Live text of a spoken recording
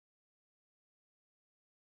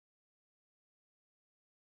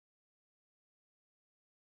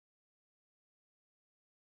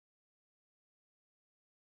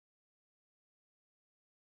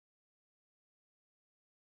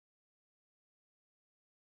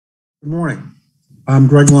Good morning. I'm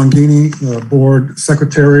Greg Longini, the Board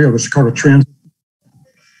Secretary of the Chicago Transit.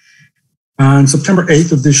 On September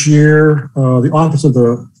 8th of this year, the Office of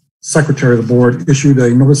the Secretary of the Board issued a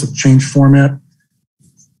notice of change format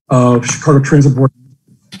of Chicago Transit Board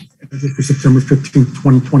for September 15th,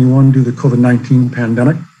 2021 due to the COVID-19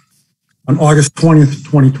 pandemic. On August 20th,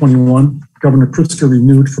 2021, Governor Pritzker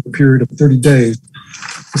renewed for a period of 30 days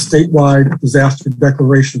the statewide disaster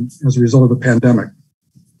declaration as a result of the pandemic.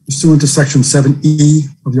 Pursuant to Section 7E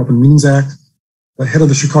of the Open Meetings Act, the head of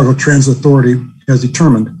the Chicago Transit Authority has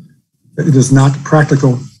determined that it is not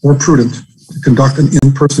practical or prudent to conduct an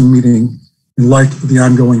in-person meeting in light of the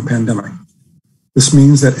ongoing pandemic. This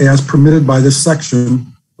means that as permitted by this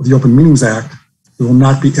section of the Open Meetings Act, there will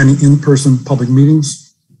not be any in-person public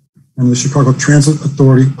meetings, and the Chicago Transit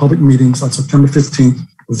Authority public meetings on September 15th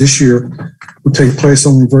of this year will take place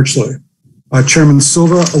only virtually. Chairman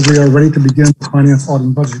Silva, we are ready to begin the Finance, Audit,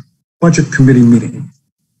 and Budget Committee meeting.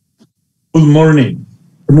 Good morning.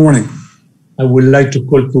 Good morning. I would like to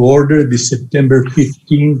call to order the September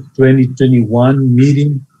 15, 2021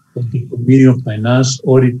 meeting of the Committee on Finance,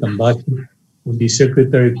 Audit, and Budget. Will the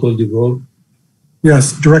Secretary call the roll?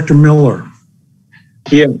 Yes, Director Miller.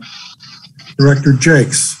 Here. Director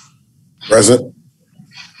Jakes. Present.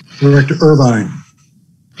 Director Irvine.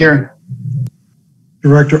 Here.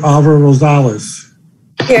 Director Alvaro Rosales.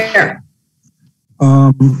 Here.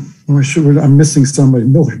 I'm missing somebody.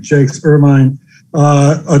 Miller, Jakes, Irvine.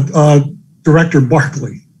 Director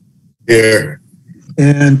Barkley. Here.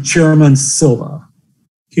 And Chairman Silva.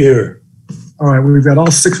 Here. All right, we've got all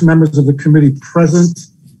 6 members of the committee present.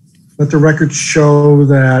 Let the record show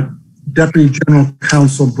that Deputy General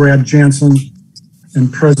Counsel Brad Jansen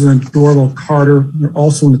and President Dorval Carter are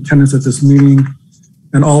also in attendance at this meeting,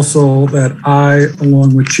 and also that I,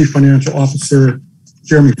 along with Chief Financial Officer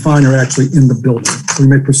Jeremy Fine, are actually in the building. We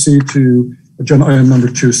may proceed to agenda item number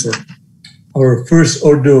 2, sir. Our first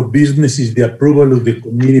order of business is the approval of the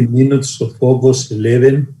committee minutes of August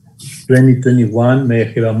 11, 2021. May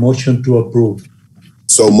I have a motion to approve?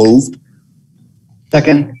 So moved.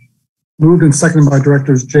 Second. Moved and seconded by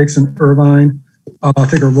Directors Jakes and Irvine. I'll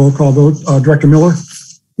take a roll call vote. Director Miller?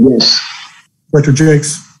 Yes. Director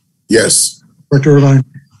Jakes? Yes. Director Irvine?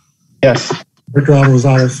 Yes. Director Alvaro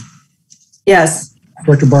Rosales? Yes.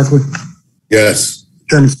 Director Barkley? Yes.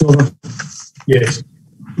 Chairman Silva? Yes.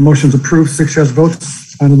 Motion's approved, 6 yes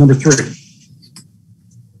votes. Item number 3.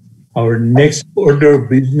 Our next order of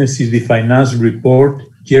business is the finance report.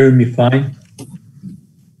 Jeremy Fine.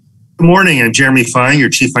 Good morning. I'm Jeremy Fine, your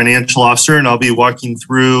Chief Financial Officer, and I'll be walking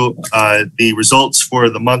through the results for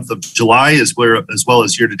the month of July as well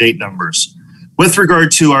as year-to-date numbers. With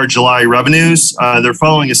regard to our July revenues, they're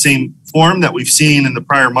following the same form that we've seen in the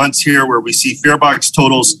prior months here, where we see farebox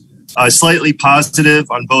totals slightly positive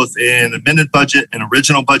on both an amended budget and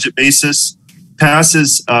original budget basis.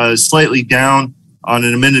 Passes slightly down on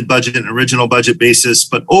an amended budget and original budget basis,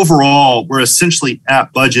 but overall, we're essentially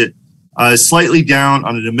at budget, slightly down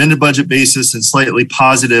on an amended budget basis and slightly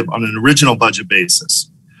positive on an original budget basis.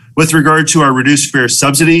 With regard to our reduced fare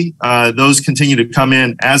subsidy, those continue to come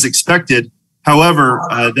in as expected. However,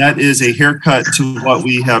 that is a haircut to what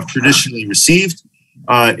we have traditionally received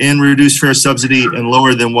in reduced fare subsidy and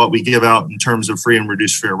lower than what we give out in terms of free and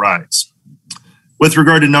reduced fare rides. With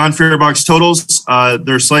regard to non-fare box totals,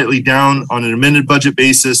 they're slightly down on an amended budget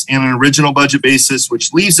basis and an original budget basis,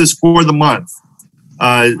 which leaves us for the month,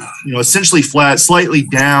 essentially flat, slightly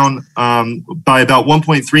down by about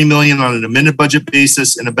 1.3 million on an amended budget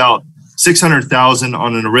basis and about 600,000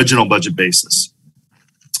 on an original budget basis.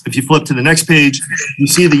 If you flip to the next page, you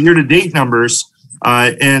see the year-to-date numbers.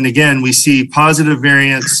 And again, we see positive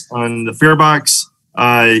variance on the fare box,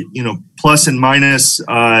 plus and minus,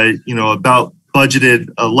 about budgeted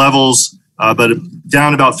levels, but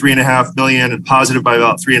down about 3.5 million and positive by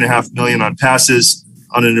about 3.5 million on passes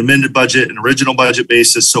on an amended budget and original budget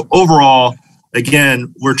basis. So overall,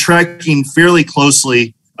 again, we're tracking fairly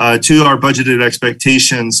closely to our budgeted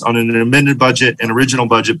expectations on an amended budget and original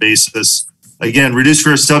budget basis. Again, reduced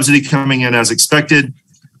fare subsidy coming in as expected,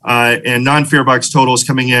 and non-fare box totals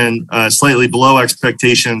coming in slightly below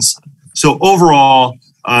expectations. So overall,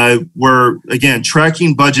 we're, again,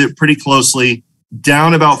 tracking budget pretty closely,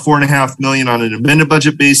 down about 4.5 million on an amended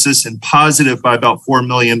budget basis and positive by about 4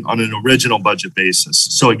 million on an original budget basis.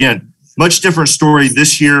 So again, much different story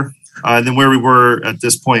this year than where we were at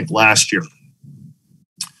this point last year.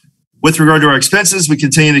 With regard to our expenses, we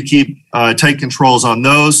continue to keep tight controls on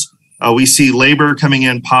those. We see labor coming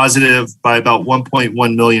in positive by about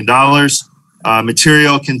 $1.1 million.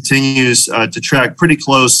 Material continues to track pretty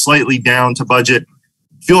close, slightly down to budget.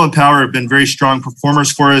 Fuel and Power have been very strong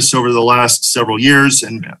performers for us over the last several years,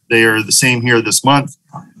 and they are the same here this month.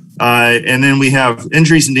 And then we have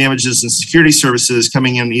Injuries and Damages and Security Services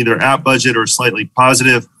coming in either at budget or slightly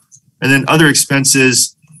positive. And then other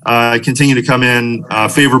expenses continue to come in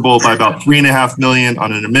favorable by about $3.5 million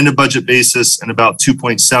on an amended budget basis and about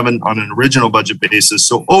 2.7 on an original budget basis.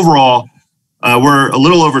 So overall, we're a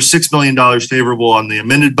little over $6 million favorable on the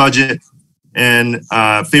amended budget and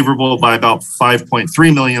favorable by about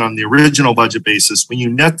 5.3 million on the original budget basis. When you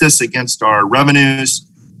net this against our revenues,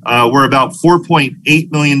 we're about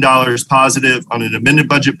 $4.8 million positive on an amended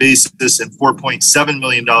budget basis and $4.7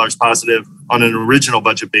 million positive on an original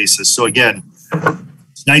budget basis. So again,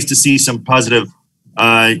 it's nice to see some positive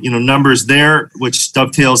numbers there, which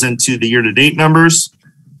dovetails into the year-to-date numbers.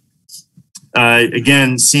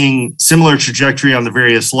 Again, seeing similar trajectory on the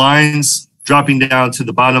various lines. Dropping down to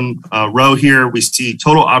the bottom row here, we see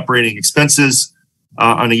total operating expenses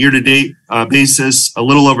on a year-to-date basis, a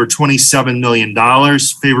little over $27 million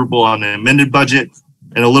favorable on the amended budget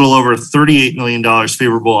and a little over $38 million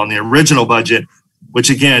favorable on the original budget, which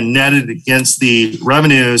again, netted against the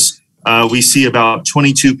revenues, we see about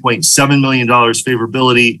 $22.7 million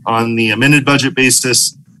favorability on the amended budget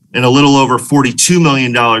basis and a little over $42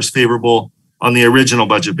 million favorable on the original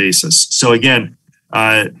budget basis. So again,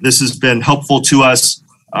 this has been helpful to us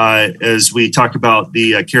as we talk about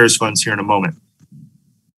the CARES funds here in a moment.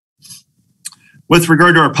 With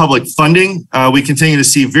regard to our public funding, we continue to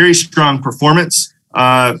see very strong performance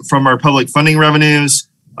from our public funding revenues,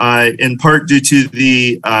 in part due to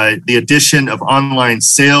the addition of online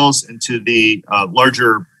sales into the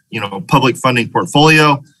larger, public funding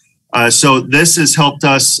portfolio. So this has helped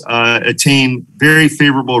us attain very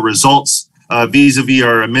favorable results vis-a-vis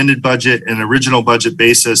our amended budget and original budget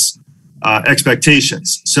basis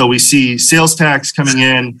expectations. So we see sales tax coming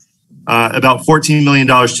in about $14 million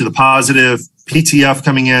to the positive, PTF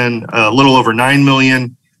coming in a little over $9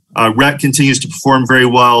 million. RET continues to perform very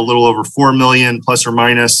well, a little over $4 million plus or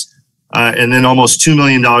minus, and then almost $2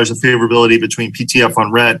 million of favorability between PTF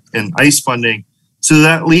on RET and ICE funding. So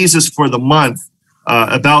that leaves us for the month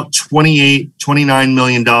about $29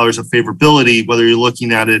 million of favorability, whether you're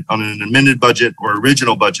looking at it on an amended budget or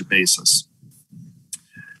original budget basis.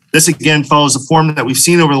 This again follows a form that we've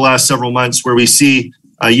seen over the last several months where we see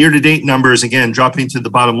year-to-date numbers, again, dropping to the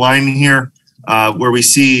bottom line here, where we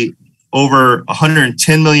see over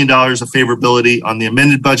 $110 million of favorability on the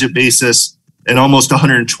amended budget basis and almost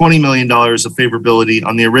 $120 million of favorability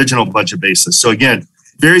on the original budget basis. So again,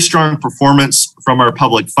 very strong performance from our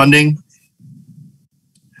public funding.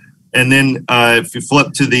 And then if you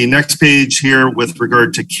flip to the next page here with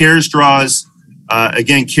regard to CARES draws,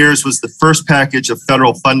 again, CARES was the first package of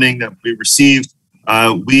federal funding that we received.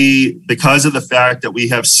 Because of the fact that we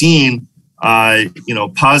have seen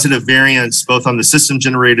positive variance both on the system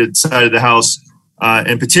generated side of the house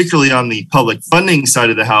and particularly on the public funding side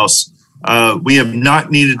of the house, we have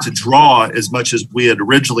not needed to draw as much as we had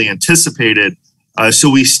originally anticipated. So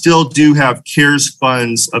we still do have CARES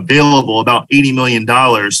funds available, about $80 million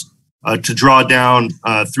to draw down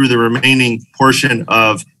through the remaining portion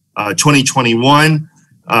of 2021.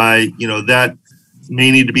 That may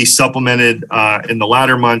need to be supplemented in the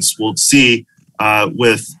latter months. We'll see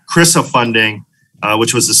with CRISA funding,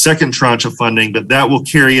 which was the second tranche of funding, but that will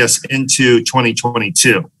carry us into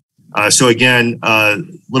 2022. So again, a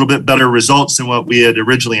little bit better results than what we had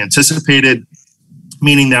originally anticipated,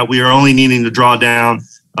 meaning that we are only needing to draw down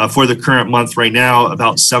for the current month right now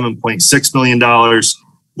about $7.6 million,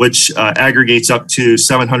 which aggregates up to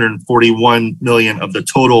 $741 million of the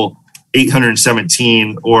total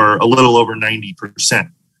 817, or a little over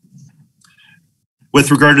 90%. With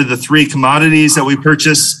regard to the three commodities that we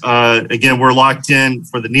purchase, again, we're locked in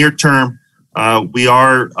for the near term. We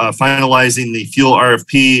are finalizing the fuel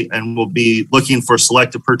RFP and we'll be looking for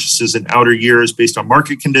selective purchases in outer years based on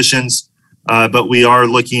market conditions. But we are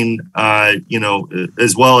looking,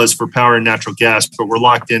 as well as for power and natural gas, but we're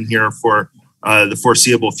locked in here for the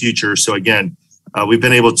foreseeable future. So again, we've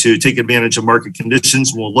been able to take advantage of market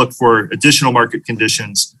conditions. We'll look for additional market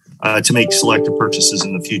conditions to make selective purchases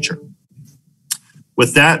in the future.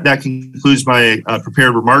 With that, that concludes my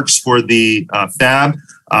prepared remarks for the FAB.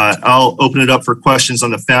 I'll open it up for questions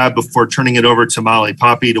on the FAB before turning it over to Molly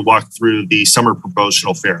Poppy to walk through the summer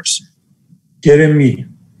promotional fairs. Jeremy,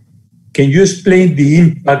 can you explain the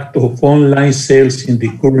impact of online sales in the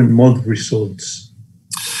current month results?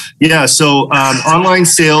 Yeah, so online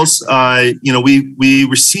sales, we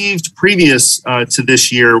received previous to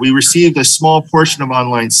this year, we received a small portion of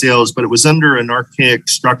online sales, but it was under an archaic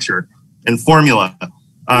structure and formula.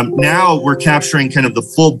 Now we're capturing kind of the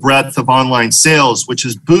full breadth of online sales, which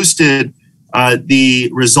has boosted the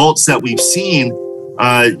results that we've seen,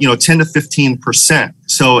 10 to 15%.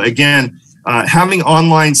 So again, having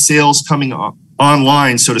online sales coming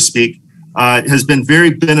online, so to speak, has been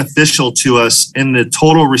very beneficial to us in the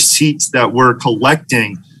total receipts that we're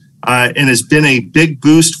collecting, and has been a big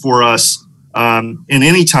boost for us in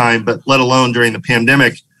any time, but let alone during the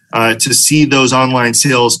pandemic, to see those online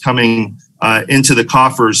sales coming into the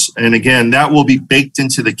coffers. And again, that will be baked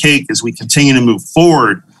into the cake as we continue to move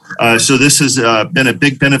forward. So this has been a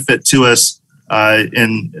big benefit to us,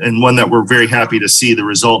 and one that we're very happy to see the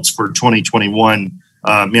results for 2021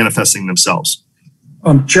 manifesting themselves.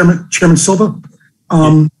 Chairman Silva,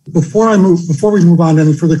 before we move on to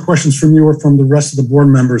any further questions from you or from the rest of the board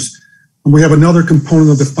members, we have another component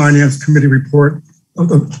of the Finance Committee report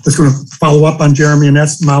that's going to follow up on Jeremy, and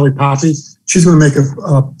that's Molly Poppy. She's going to make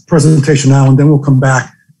a presentation now, and then we'll come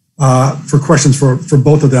back for questions for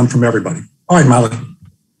both of them from everybody. All right, Molly.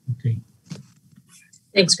 Okay.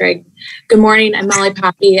 Thanks, Greg. Good morning. I'm Molly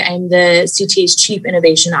Poppy. I'm the CTA's Chief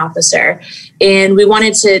Innovation Officer. And we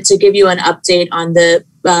wanted to give you an update on the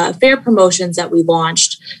fair promotions that we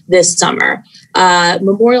launched this summer.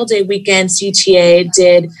 Memorial Day weekend, CTA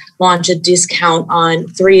did launch a discount on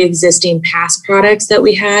 3 existing pass products that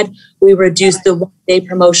we had. We reduced the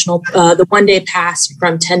one-day pass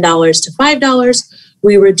from $10 to $5.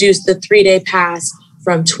 We reduced the 3-day pass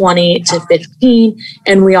from 20 to 15,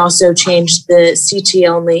 and we also changed the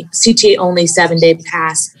CTA only 7-day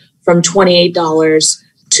pass from $28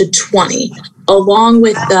 to $20. Along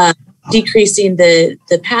with decreasing the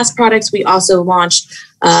pass products, we also launched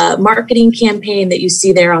a marketing campaign that you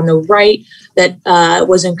see there on the right that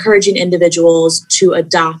was encouraging individuals to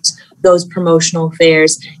adopt those promotional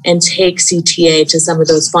fairs and take CTA to some of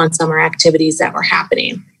those fun summer activities that were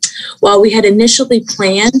happening. While we had initially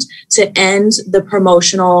planned to end the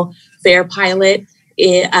promotional fair pilot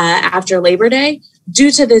after Labor Day,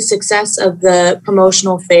 due to the success of the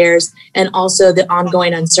promotional fairs and also the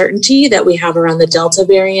ongoing uncertainty that we have around the Delta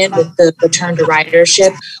variant with the return to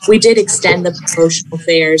ridership, we did extend the promotional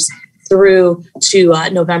fairs through to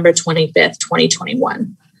November 25th,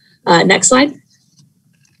 2021. Next slide.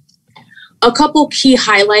 A couple key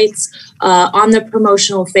highlights on the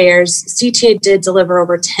promotional fairs. CTA did deliver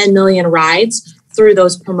over 10 million rides through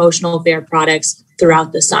those promotional fare products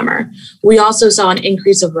throughout the summer. We also saw an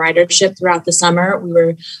increase of ridership throughout the summer. We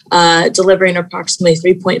were delivering approximately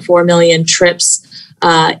 3.4 million trips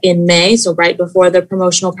in May, so right before the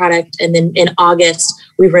promotional product. And then in August,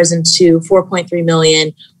 we've risen to 4.3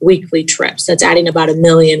 million weekly trips. That's adding about 1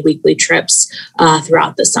 million weekly trips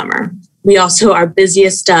throughout the summer. We also, our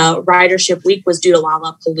busiest ridership week was due to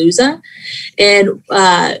Lollapalooza. And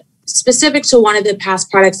specific to one of the pass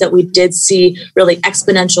products that we did see really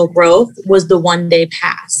exponential growth was the one-day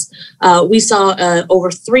pass. We saw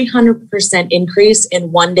over 300% increase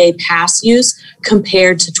in one-day pass use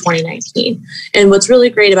compared to 2019. And what's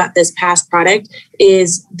really great about this pass product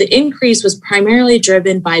is the increase was primarily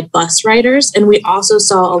driven by bus riders, and we also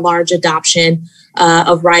saw a large adoption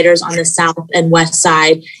of riders on the south and west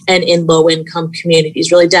side and in low-income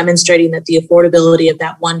communities, really demonstrating that the affordability of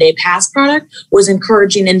that one-day pass product was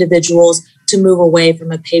encouraging individuals to move away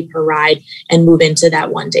from a pay-per-ride and move into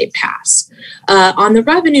that one-day pass. On the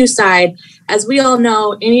revenue side, as we all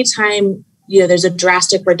know, anytime there's a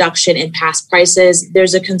drastic reduction in pass prices,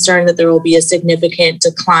 there's a concern that there will be a significant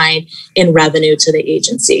decline in revenue to the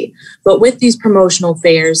agency. But with these promotional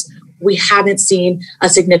fares, we haven't seen a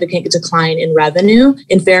significant decline in revenue,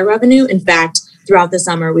 in fare revenue. In fact, throughout the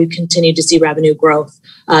summer, we've continued to see revenue growth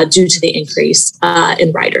due to the increase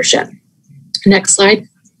in ridership. Next slide.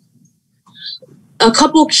 A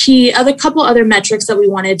couple other metrics that we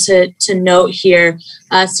wanted to note here.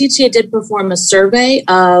 CTA did perform a survey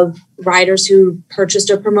of riders who purchased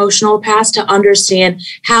a promotional pass to understand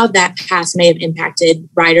how that pass may have impacted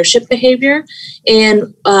ridership behavior.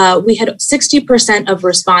 And we had 60% of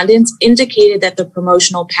respondents indicated that the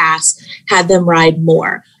promotional pass had them ride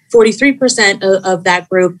more. 43% of that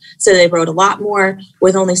group said they rode a lot more,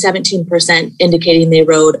 with only 17% indicating they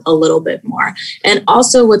rode a little bit more. And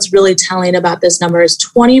also what's really telling about this number is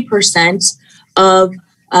 20% of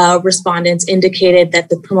respondents indicated that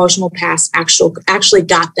the promotional pass actually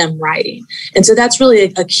got them riding. And so that's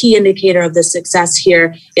really a key indicator of the success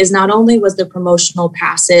here, is not only was the promotional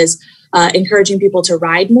passes encouraging people to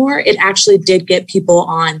ride more, it actually did get people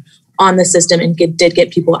on the system and did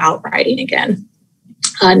get people out riding again.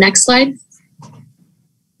 Next slide.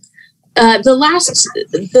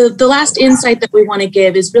 The last insight that we want to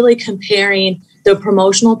give is really comparing the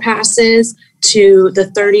promotional passes to the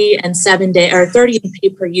 30 and 7 day or 30 and pay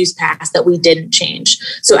per use pass that we didn't change.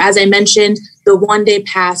 So as I mentioned, the 1 day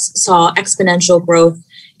pass saw exponential growth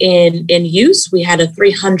in use. We had a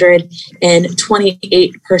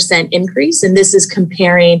 328% increase, and this is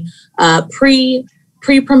comparing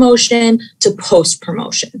pre-promotion to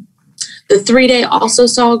post-promotion. The 3 day also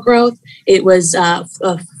saw growth. It was a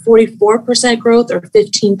 44% growth, or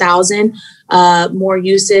 15,000 more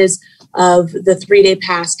uses of the 3 day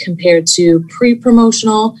pass compared to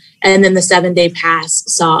pre-promotional. And then the 7 day pass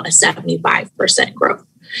saw a 75% growth.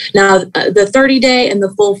 Now, the 30 day and the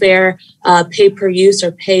full fare pay per use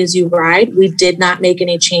or pay as you ride, we did not make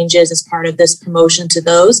any changes as part of this promotion to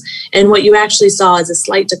those. And what you actually saw is a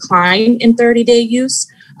slight decline in 30 day use,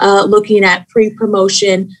 looking at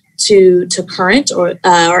pre-promotion to current or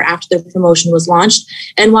after the promotion was launched.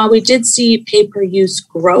 And while we did see pay per use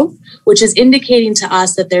growth, which is indicating to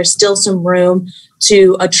us that there's still some room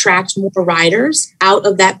to attract more riders out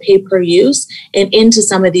of that pay per use and into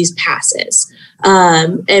some of these passes.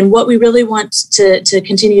 And what we really want to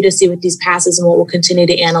continue to see with these passes, and what we'll continue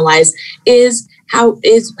to analyze, is how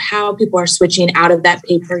people are switching out of that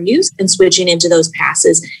pay per use and switching into those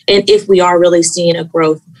passes, and if we are really seeing a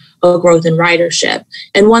growth in ridership.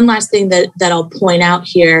 And one last thing that I'll point out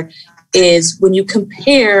here is when you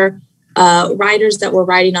compare riders that were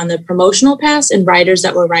riding on the promotional pass and riders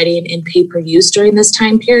that were riding in pay per use during this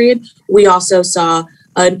time period, we also saw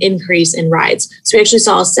an increase in rides. So we actually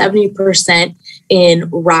saw a 70% in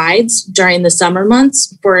rides during the summer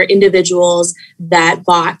months for individuals that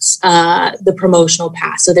bought the promotional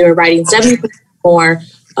pass. So they were riding 70% more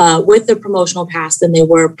with the promotional pass than they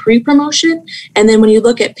were pre-promotion. And then when you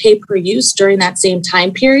look at pay per use during that same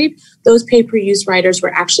time period, those pay per use riders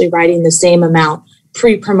were actually riding the same amount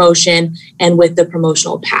pre-promotion and with the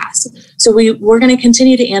promotional pass. So we're going to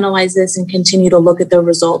continue to analyze this and continue to look at the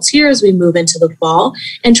results here as we move into the fall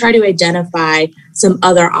and try to identify some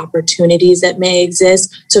other opportunities that may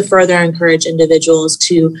exist to further encourage individuals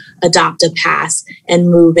to adopt a pass and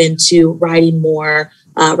move into riding more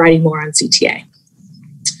on CTA.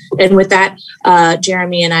 And with that,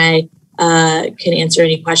 Jeremy and I can answer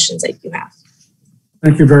any questions that you have.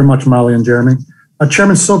 Thank you very much, Molly and Jeremy.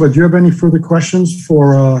 Chairman Silva, do you have any further questions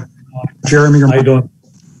for Jeremy? I don't.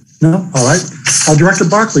 No? All right. Director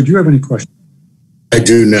Barkley, do you have any questions? I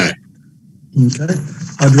do not. Okay.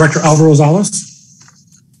 Director Alvaro Rosales?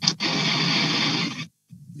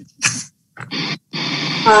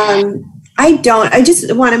 I don't. I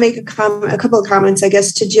just want to make a couple of comments, I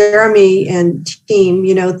guess, to Jeremy and team.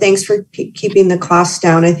 Thanks for keeping the costs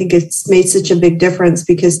down. I think it's made such a big difference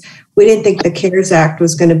because we didn't think the CARES Act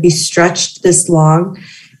was going to be stretched this long.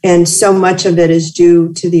 And so much of it is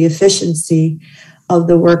due to the efficiency of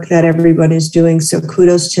the work that everyone is doing. So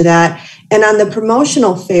kudos to that. And on the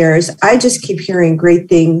promotional fares, I just keep hearing great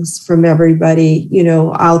things from everybody,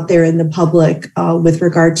 out there in the public with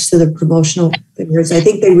regards to the promotional fares. I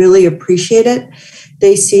think they really appreciate it.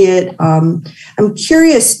 They see it. I'm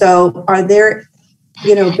curious, though, are there,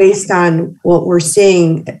 based on what we're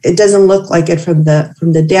seeing, it doesn't look like it from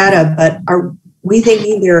the data, but are we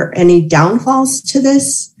thinking there are any downfalls to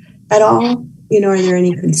this at all? Are there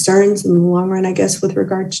any concerns in the long run, I guess, with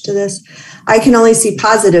regards to this? I can only see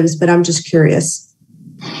positives, but I'm just curious.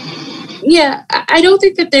 Yeah, I don't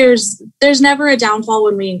think that there's never a downfall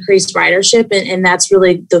when we increase ridership, and that's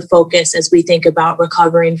really the focus as we think about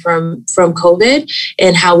recovering from COVID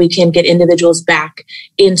and how we can get individuals back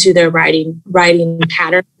into their riding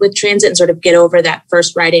pattern with transit and sort of get over that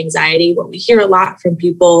first ride anxiety. What we hear a lot from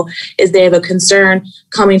people is they have a concern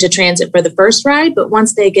coming to transit for the first ride, but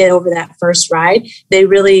once they get over that first ride,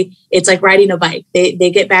 it's like riding a bike.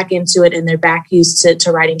 They get back into it and they're back used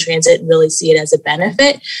to riding transit and really see it as a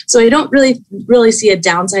benefit. So I don't really see a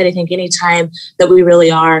downside. I think anytime that we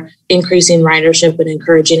really are increasing ridership and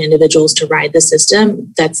encouraging individuals to ride the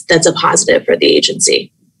system, that's a positive for the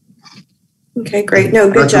agency. Okay, great.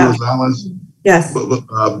 No, good job. Rosales, yes.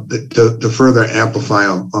 To further amplify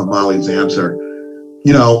on Molly's answer,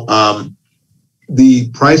 the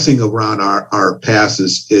pricing around our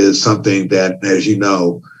passes is something that, as you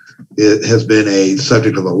know, it has been a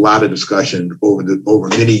subject of a lot of discussion over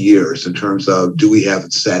many years in terms of, do we have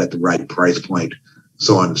it set at the right price point,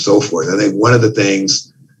 so on and so forth. I think one of the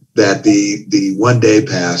things that the 1 day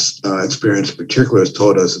pass experience in particular has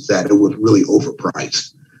told us is that it was really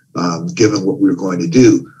overpriced, given what we were going to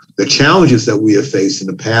do. The challenges that we have faced in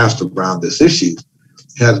the past around this issue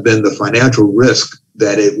has been the financial risk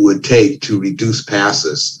that it would take to reduce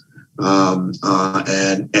passes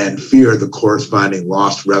and fear the corresponding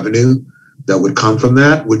lost revenue that would come from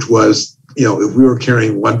that, which was if we were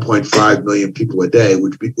carrying 1.5 million people a day,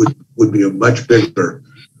 which would be a much bigger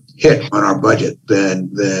hit on our budget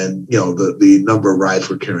than the number of rides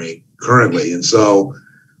we're carrying currently. And so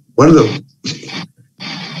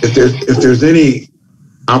if there's any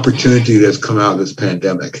opportunity that's come out of this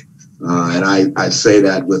pandemic, and I say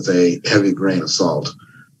that with a heavy grain of salt,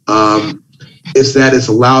 it's that it's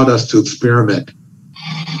allowed us to experiment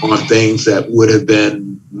on things that would have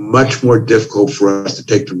been much more difficult for us to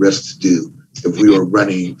take the risk to do if we were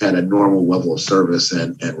running at a normal level of service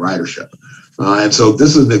and ridership. And so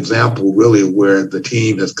this is an example really where the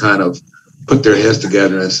team has kind of put their heads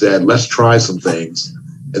together and said, let's try some things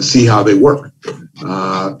and see how they work.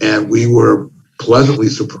 And we were pleasantly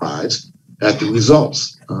surprised at the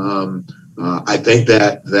results. I think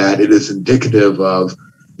that it is indicative of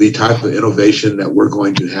the type of innovation that we're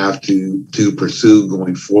going to have to pursue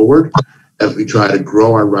going forward as we try to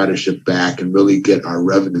grow our ridership back and really get our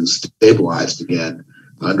revenue stabilized again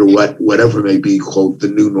under whatever may be, quote, the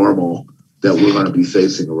new normal that we're going to be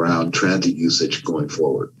facing around transit usage going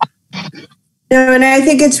forward. And I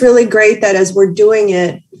think it's really great that as we're doing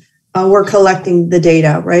it, we're collecting the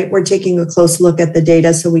data, right? We're taking a close look at the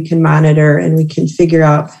data so we can monitor and we can figure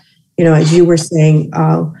out, as you were saying,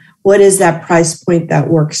 what is that price point that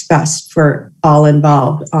works best for all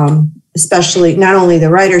involved, especially not only the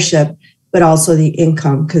ridership, but also the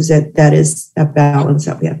income, because that is that balance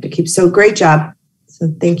that we have to keep. So great job. So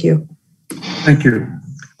thank you. Thank you.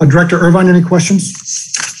 Director Irvine, any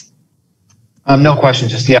questions? No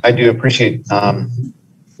questions. Just, I do appreciate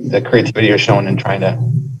the creativity you're showing in trying to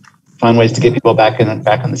find ways to get people back in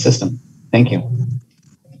the system. Thank you.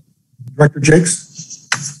 Director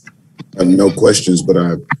Jakes? No questions, but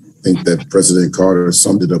I think that President Carter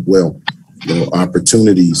summed it up well.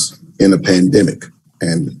 Opportunities in a pandemic.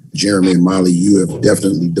 And Jeremy and Molly, you have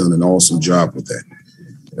definitely done an awesome job with that.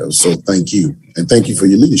 So thank you. And thank you for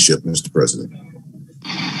your leadership, Mr. President.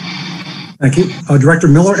 Thank you. Director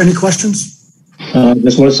Miller, any questions?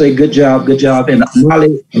 Just want to say good job. And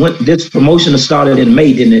Molly, this promotion started in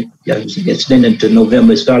May, didn't it? Yeah, it was extended to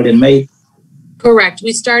November. It started in May? Correct.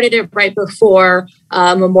 We started it right before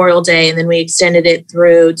Memorial Day, and then we extended it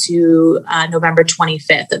through to November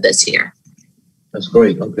 25th of this year. That's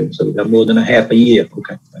great. Okay, so we got more than a half a year.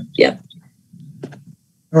 Okay. Yep.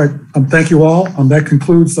 All right. Thank you all. That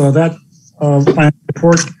concludes that final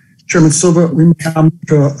report. Chairman Silva, we may come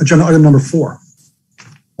to agenda item number 4.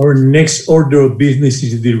 Our next order of business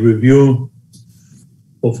is the review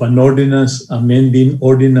of an ordinance amending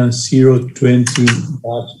Ordinance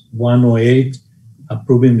 020-108,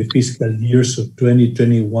 approving the fiscal years of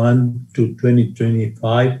 2021 to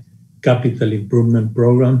 2025 capital improvement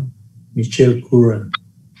program. Michelle Curran.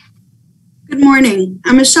 Good morning.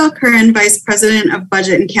 I'm Michelle Curran, Vice President of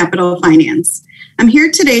Budget and Capital Finance. I'm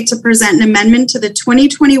here today to present an amendment to the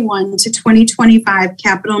 2021 to 2025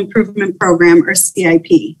 Capital Improvement Program, or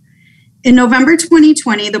CIP. In November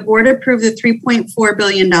 2020, the board approved the $3.4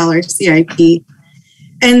 billion CIP,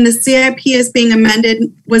 and the CIP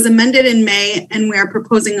was amended in May, and we are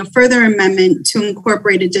proposing a further amendment to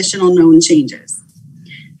incorporate additional known changes.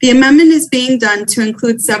 The amendment is being done to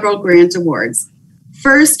include several grant awards.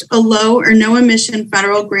 First, a low or no emission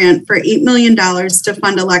federal grant for $8 million to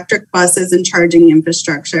fund electric buses and charging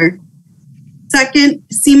infrastructure. Second,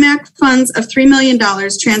 CMAQ funds of $3 million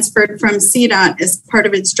transferred from CDOT as part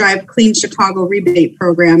of its Drive Clean Chicago rebate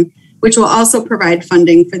program, which will also provide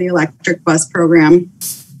funding for the electric bus program.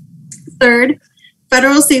 Third,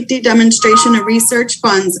 federal safety demonstration and research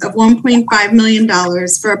funds of $1.5 million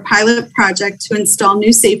for a pilot project to install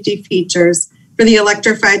new safety features for the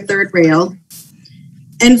electrified third rail.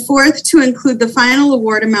 And fourth, to include the final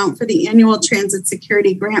award amount for the annual transit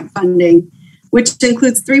security grant funding, which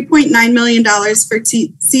includes $3.9 million for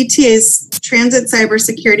CTA's transit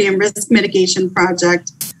cybersecurity and risk mitigation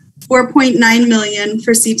project, $4.9 million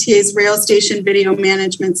for CTA's rail station video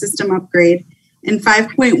management system upgrade, and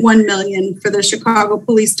 $5.1 million for the Chicago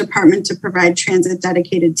Police Department to provide transit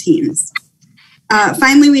dedicated teams.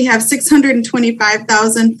 Finally, we have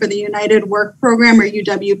 $625,000 for the United Work Program, or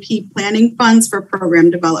UWP, planning funds for program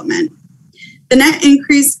development. The net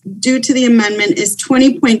increase due to the amendment is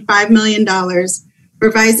 $20.5 million,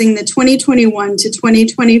 revising the 2021 to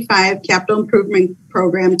 2025 capital improvement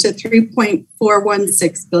program to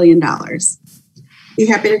 $3.416 billion. Be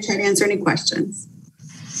happy to try to answer any questions.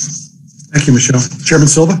 Thank you, Michelle. Chairman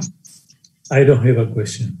Silva? I don't have a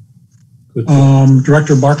question. Good.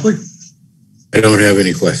 Director Barkley? I don't have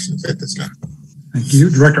any questions at this time. Thank you.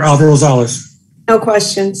 Director Alvaro Rosales? No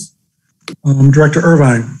questions. Director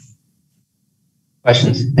Irvine?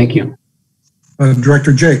 Questions? Thank you.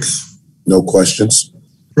 Director Jakes? No questions.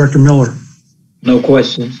 Director Miller. No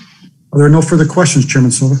questions. Are there no further questions,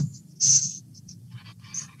 Chairman Silva?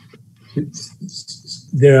 Since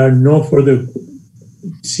there are no further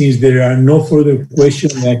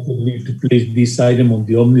questions, I can leave to place this item on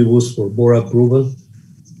the omnibus for board approval.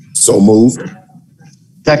 So moved.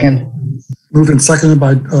 Second. Moved and seconded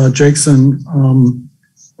by Jackson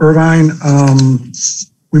Irvine.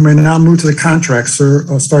 We may now move to the contract, sir,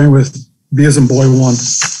 starting with B as in boy 1.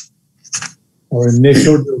 Our next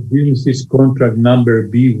order of business is contract number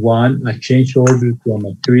B1, a change order to a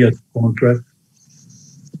materials contract.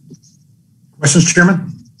 Questions,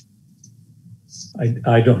 Chairman?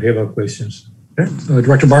 I don't have a questions. Okay.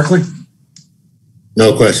 Director Barkley?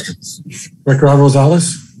 No questions. Director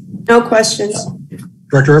Rosales? No questions.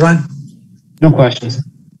 Director Irvine? No questions.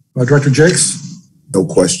 Director Jakes? No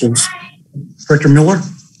questions. Director Miller?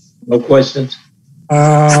 No questions.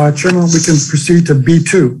 Chairman, we can proceed to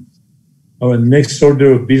B2. Our next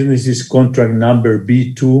order of business is contract number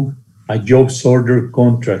B2, a jobs order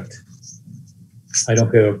contract. I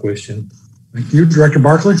don't have a question. Thank you. Director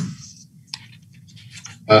Barkley?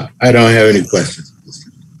 I don't have any questions.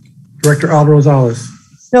 Director Rosales?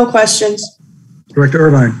 No questions. Director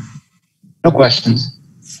Irvine? No questions.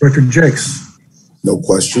 Director Jakes? No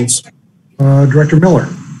questions. Director Miller?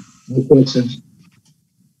 No questions.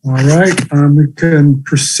 All right. We can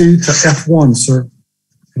proceed to F1, sir.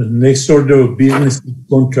 The next order of business is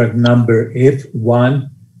contract number F1,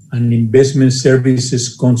 an investment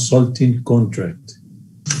services consulting contract.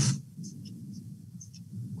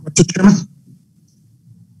 Mr. Chairman?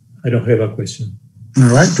 I don't have a question. All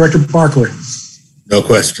right. Director Barkley? No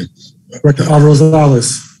questions. Director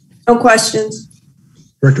Rosales? No questions.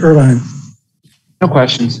 Director Irvine? No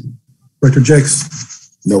questions. Director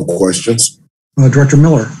Jakes? No questions. Director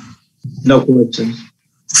Miller? No questions.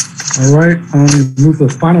 All right. Move to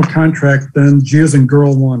the final contract then, G as in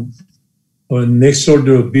girl 1. Our next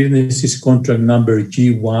order of business is contract number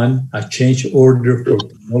G1, a change order for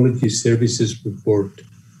technology services report.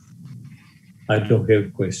 I don't have a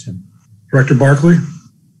question. Director Barkley?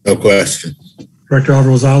 No questions. Director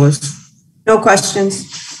Rosales? No questions.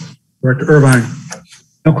 Director Irvine?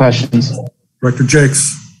 No questions. Director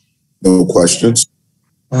Jakes? No questions.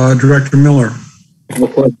 Director Miller? No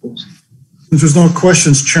questions. Since there's no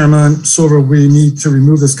questions, Chairman Silver, we need to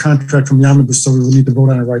remove this contract from the omnibus, so we will need to vote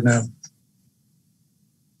on it right now.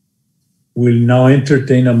 We'll now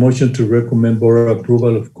entertain a motion to recommend board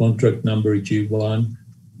approval of contract number G1.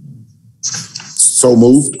 So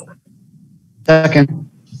moved. Second.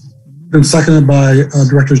 Been seconded by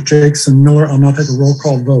Directors Jakes and Miller. I'll now take a roll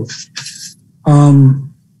call vote.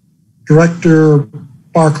 Director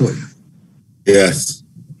Barkley? Yes.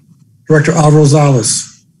 Director Rosales?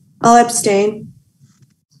 I'll abstain.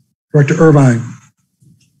 Director Irvine?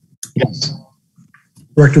 Yes.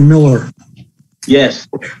 Director Miller? Yes.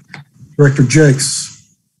 Director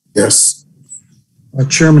Jakes? Yes.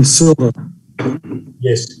 Chairman Silva?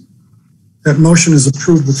 Yes. That motion is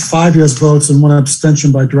approved with 5 yes votes and 1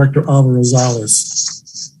 abstention by Director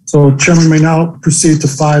Rosales. So Chairman may now proceed to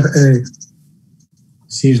 5A.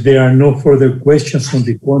 Since there are no further questions on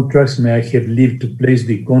the contracts, may I have leave to place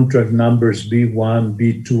the contract numbers B1,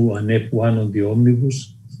 B2, and F1 on the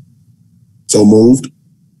omnibus? So moved.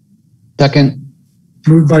 Second.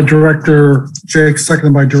 Moved by Director Jakes,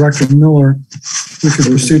 seconded by Director Miller. We can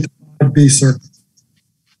proceed to 5B, sir.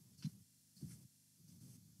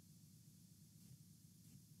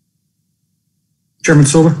 Chairman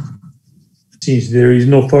Silva? Since there is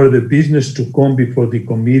no further business to come before the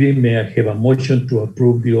committee, may I have a motion to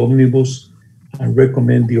approve the omnibus and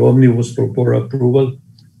recommend the omnibus for board approval?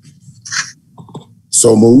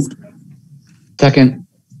 So moved. Second.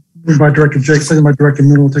 Moved by Director Jakes, seconded by Director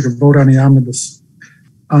Miller. We'll take a vote on the omnibus.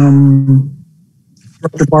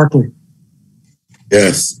 Director Barkley?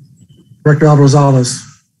 Yes. Director Rosales?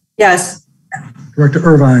 Yes. Director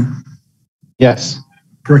Irvine? Yes.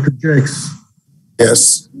 Director Jakes?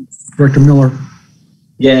 Yes. Director Miller?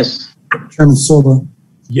 Yes. Chairman Silva?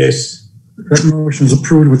 Yes. That motion is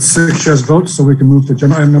approved with 6 yes votes, so we can move to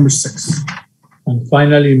agenda item number 6. And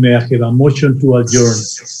finally, may I have a motion to adjourn?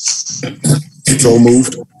 So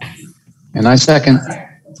moved. And I second.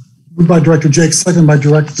 Moved by Director Jakes, seconded by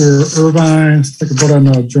Director Irvine. Let's take a vote on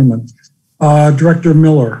adjournment. Director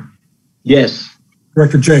Miller? Yes.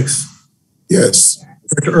 Director Jakes? Yes.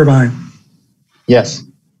 Director Irvine? Yes.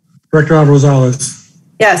 Director Rosales?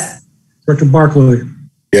 Yes. Director Barkley?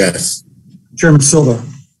 Yes. Chairman Silva?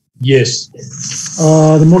 Yes.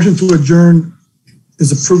 The motion to adjourn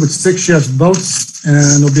is approved with 6 yes votes,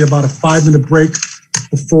 and there'll be about a 5-minute break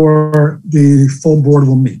before the full board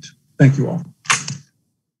will meet. Thank you all.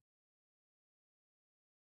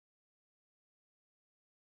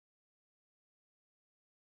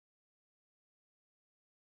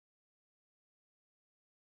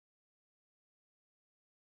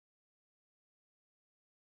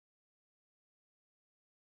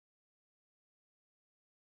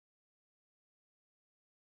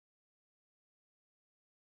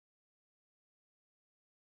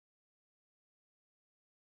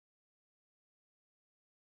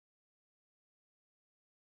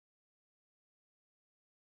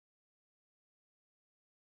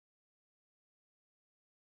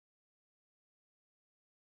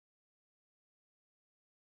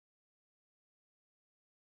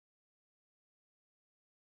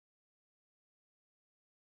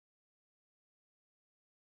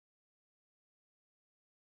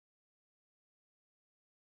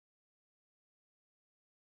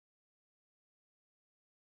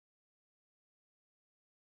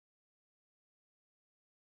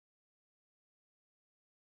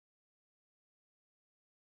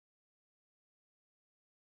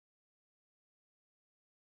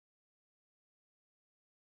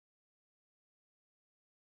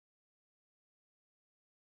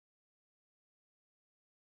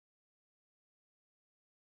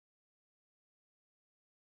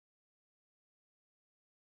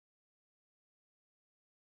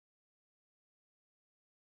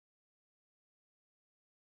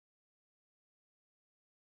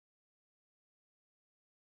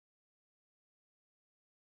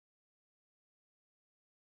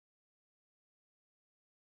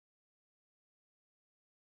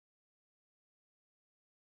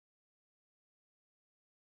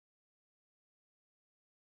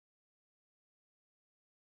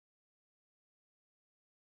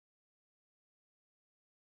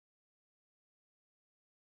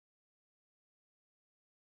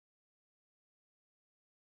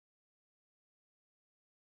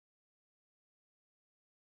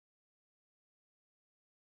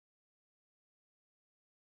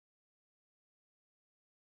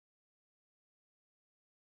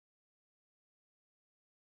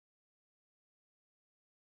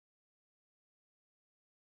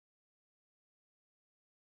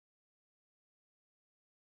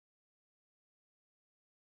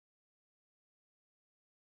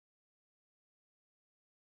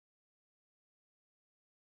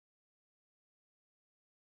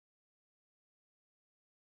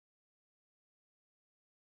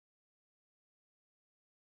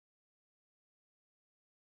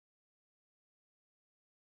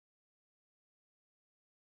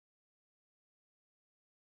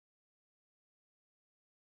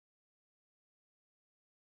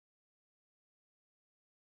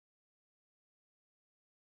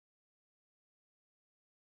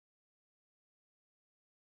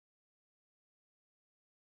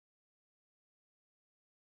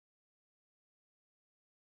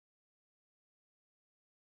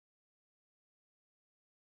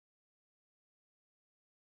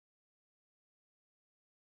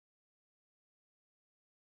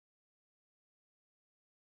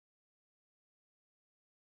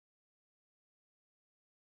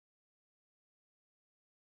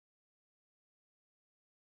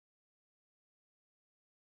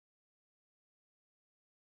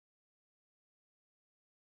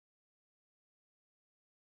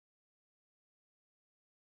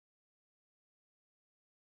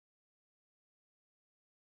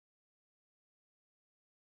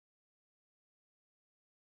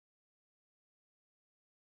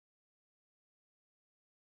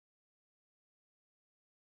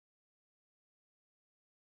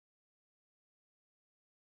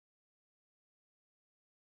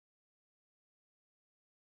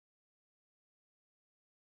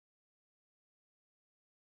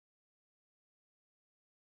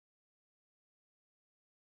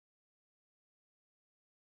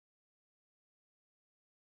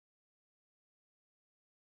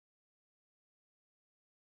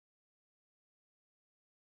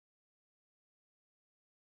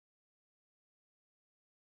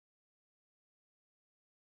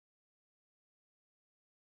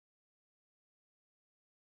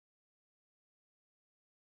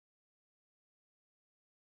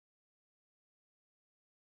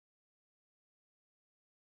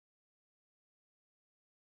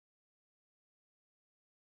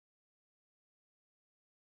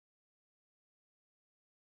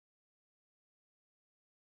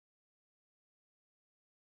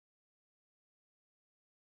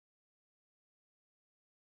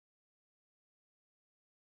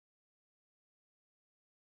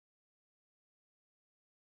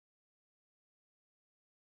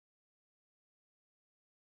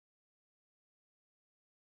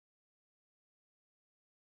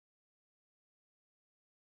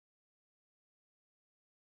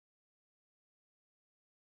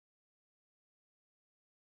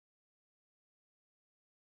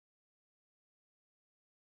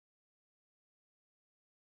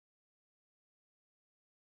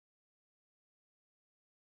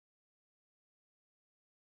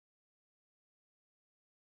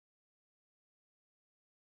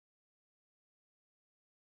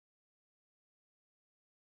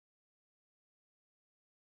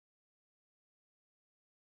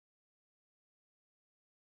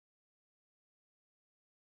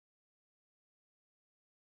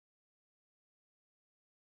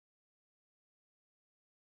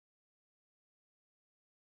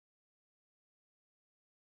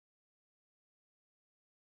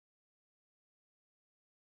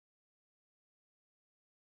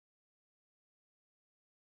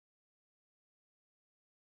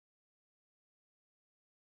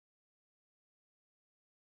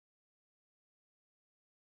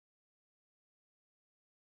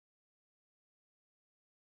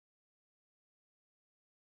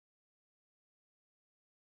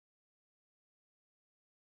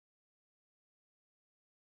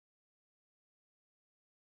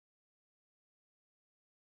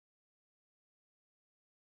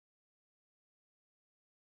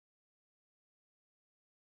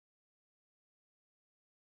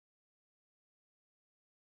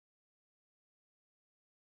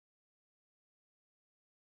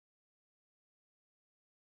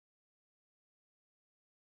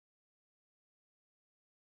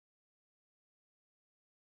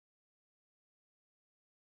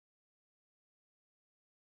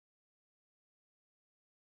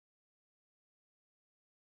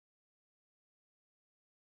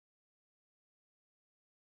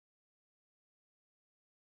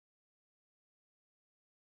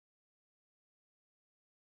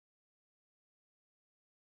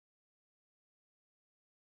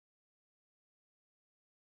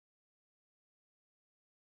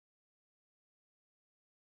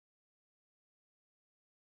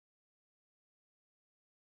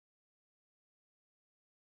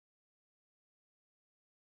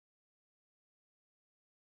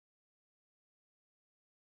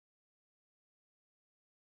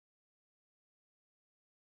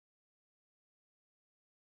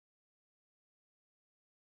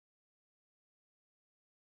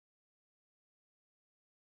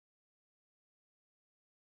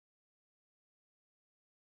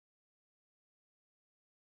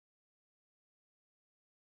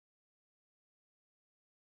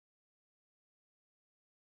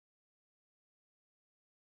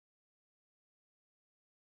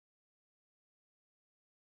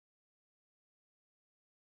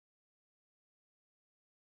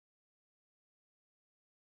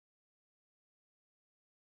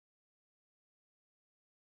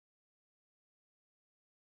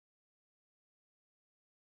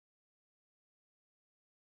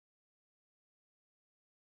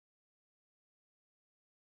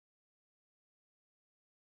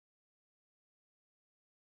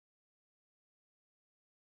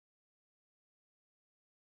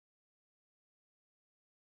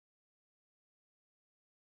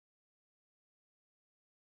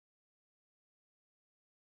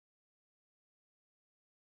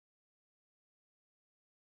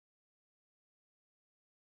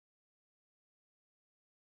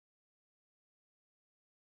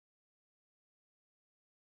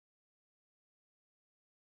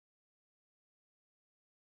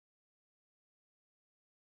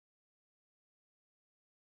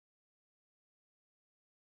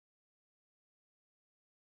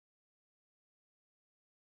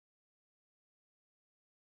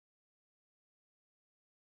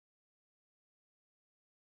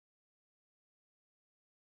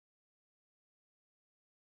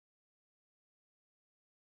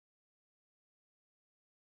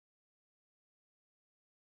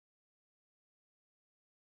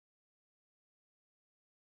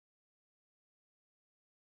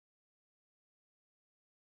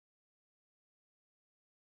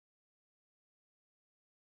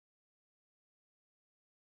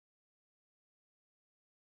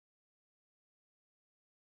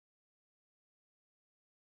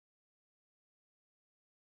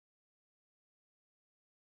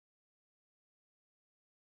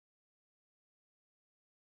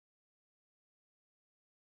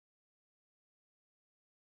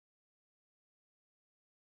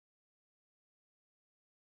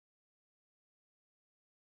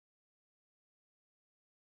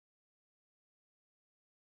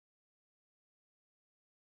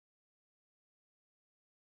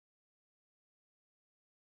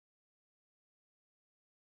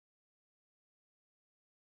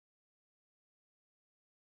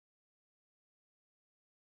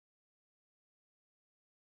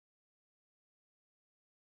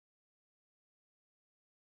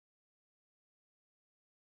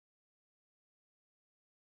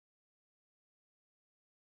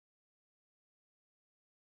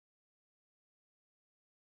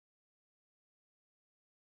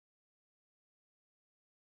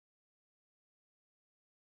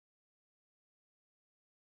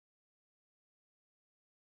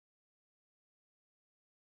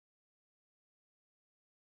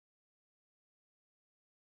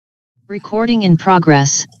 Recording in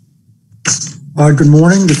progress. Good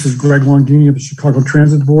morning. This is Greg Longini of the Chicago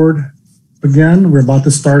Transit Board. Again, we're about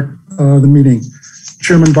to start the meeting.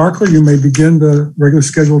 Chairman Barkley, you may begin the regular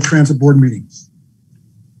scheduled Transit Board meeting.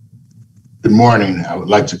 Good morning. I would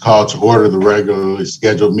like to call to order the regularly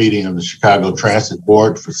scheduled meeting of the Chicago Transit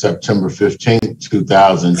Board for September 15th,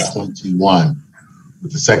 2021.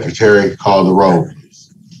 Would the secretary call the roll,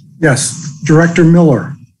 please? Yes. Director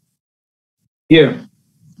Miller. Here.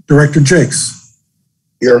 Director Jakes.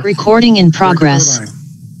 Here. Recording in progress.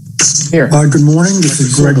 Here. Good morning. This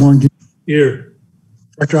is Greg Longini. Here.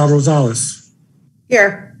 Director Al Rosales.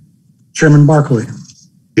 Here. Chairman Barkley.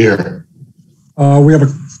 Here. We have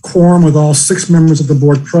a quorum with all 6 members of the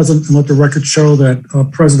board present, and let the record show that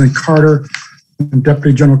President Carter and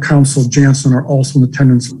Deputy General Counsel Jansen are also in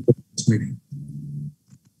attendance for this meeting.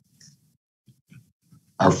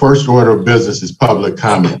 Our first order of business is public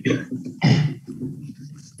comment.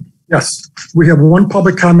 Yes, we have one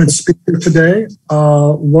public comment speaker today,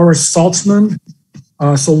 Laura Saltzman.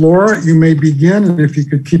 So Laura, you may begin, and if you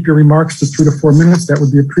could keep your remarks to 3 to 4 minutes, that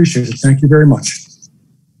would be appreciated. Thank you very much.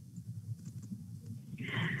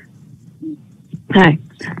 Hi,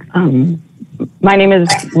 my name is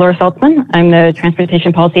Laura Saltzman. I'm the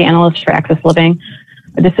Transportation Policy Analyst for Access Living,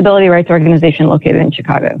 a disability rights organization located in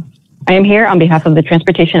Chicago. I am here on behalf of the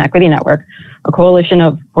Transportation Equity Network, a coalition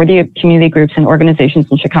of 40 community groups and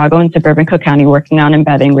organizations in Chicago and suburban Cook County working on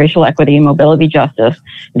embedding racial equity and mobility justice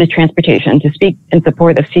into transportation to speak in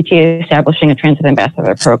support of CTA establishing a transit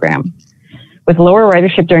ambassador program. With lower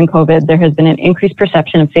ridership during COVID, there has been an increased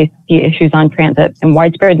perception of safety issues on transit and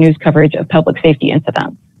widespread news coverage of public safety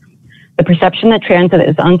incidents. The perception that transit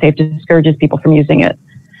is unsafe discourages people from using it.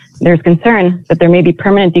 There's concern that there may be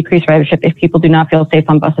permanent decreased ridership if people do not feel safe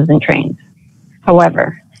on buses and trains.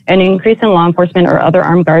 However, an increase in law enforcement or other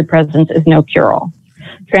armed guard presence is no cure-all.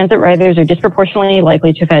 Transit riders are disproportionately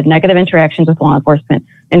likely to have had negative interactions with law enforcement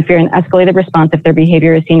and fear an escalated response if their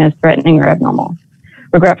behavior is seen as threatening or abnormal.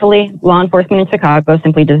 Regretfully, law enforcement in Chicago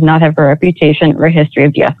simply does not have a reputation or a history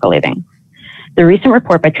of de-escalating. The recent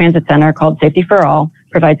report by Transit Center called Safety for All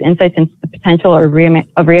provides insights into the potential of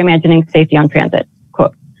reimagining safety on transit.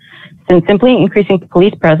 Quote, since simply increasing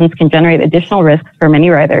police presence can generate additional risks for many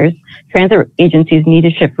riders, transit agencies need to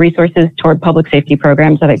shift resources toward public safety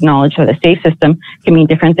programs that acknowledge that a safe system can mean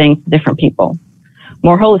different things to different people.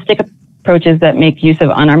 More holistic approaches that make use of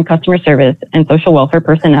unarmed customer service and social welfare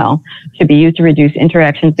personnel should be used to reduce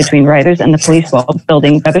interactions between riders and the police while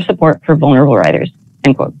building better support for vulnerable riders,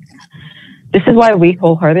 end quote. This is why we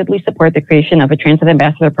wholeheartedly support the creation of a transit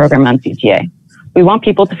ambassador program on CTA. We want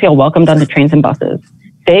people to feel welcomed on the trains and buses,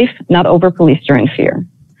 safe, not over-policed or in fear.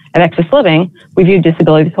 At Access Living, we view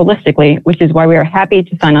disabilities holistically, which is why we are happy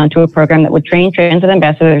to sign on to a program that would train transit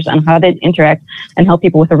ambassadors on how to interact and help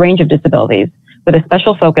people with a range of disabilities, with a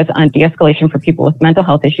special focus on de-escalation for people with mental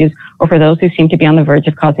health issues or for those who seem to be on the verge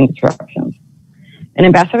of causing disruptions. An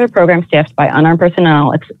ambassador program staffed by unarmed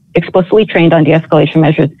personnel explicitly trained on de-escalation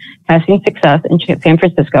measures has seen success in San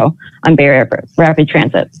Francisco on Bay Area Rapid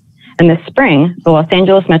Transit. And this spring, the Los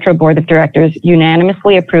Angeles Metro Board of Directors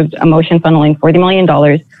unanimously approved a motion funneling $40 million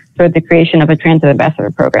toward the creation of a transit ambassador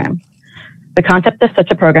program. The concept of such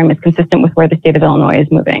a program is consistent with where the state of Illinois is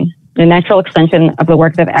moving, a natural extension of the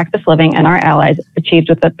work that Access Living and our allies achieved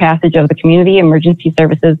with the passage of the Community Emergency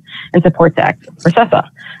Services and Supports Act, or CESA,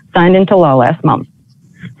 signed into law last month.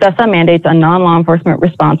 CESA mandates a non-law enforcement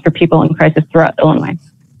response for people in crisis throughout Illinois.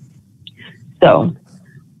 So,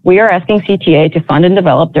 we are asking CTA to fund and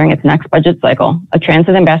develop during its next budget cycle a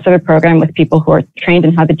transit ambassador program with people who are trained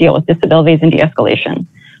in how to deal with disabilities and de-escalation.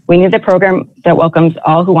 We need a program that welcomes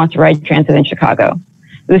all who want to ride transit in Chicago.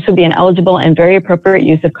 This would be an eligible and very appropriate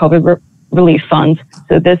use of COVID relief funds,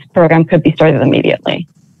 so this program could be started immediately.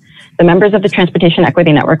 The members of the Transportation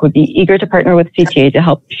Equity Network would be eager to partner with CTA to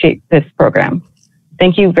help shape this program.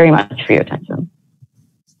 Thank you very much for your attention.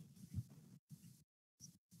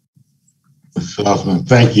 Ms. Saltzman,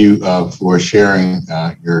 thank you for sharing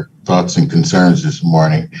your thoughts and concerns this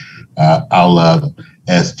morning. I'll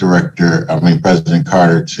ask President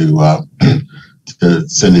Carter to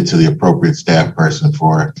send it to the appropriate staff person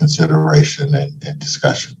for consideration and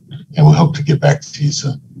discussion. And we hope to get back to you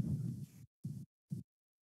soon.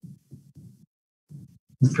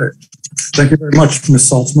 Okay. Thank you very much,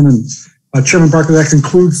 Ms. Saltzman. And Chairman Barker, that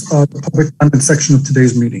concludes the public comment section of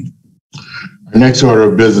today's meeting. Our next order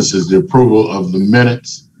of business is the approval of the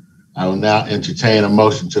minutes. I will now entertain a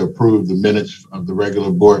motion to approve the minutes of the regular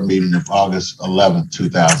board meeting of August 11,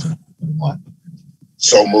 2021.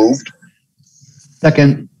 So moved.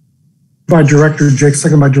 Second. By Director Jake,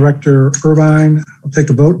 second by Director Irvine. I'll take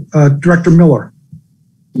a vote. Director Miller.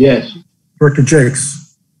 Yes. Director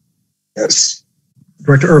Jakes, Yes.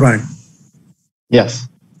 Director Irvine, Yes.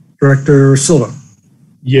 Director Silva,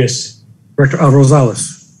 Yes. Director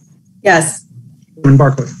Alvarez-Rosales, Yes. Chairman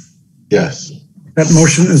Barkley. Yes. That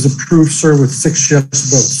motion is approved, sir, with 6 yes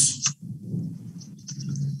votes.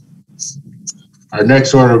 Our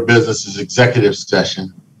next order of business is executive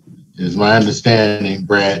session. It is my understanding,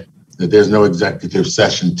 Brad, that there's no executive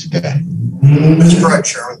session today. That's correct,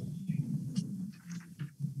 Chairman.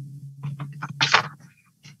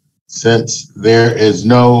 Since there is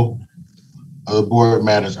no other board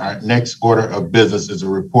matters, our next order of business is a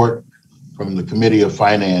report from the Committee of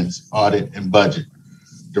Finance, Audit, and Budget.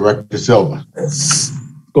 Director Silva.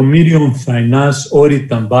 Committee on Finance, Audit,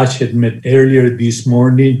 and Budget met earlier this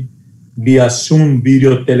morning via Zoom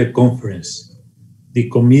video teleconference. The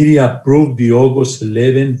committee approved the August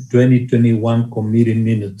 11, 2021 committee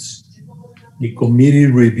minutes. The committee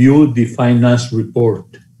reviewed the finance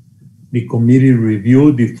report. The committee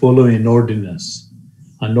reviewed the following ordinance.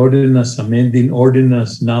 An ordinance amending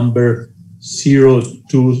ordinance number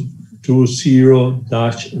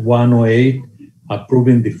 0220-108,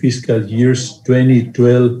 approving the fiscal years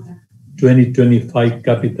 2012-2025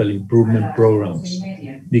 capital improvement programs.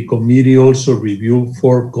 The committee also reviewed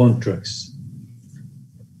 4 contracts.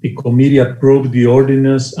 The committee approved the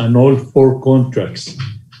ordinance and all 4 contracts.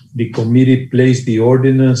 The committee placed the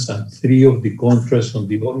ordinance and 3 of the contracts on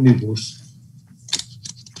the omnibus.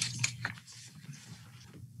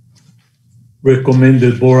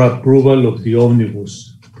 Recommended board approval of the omnibus.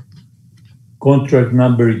 Contract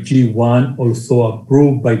number G1, although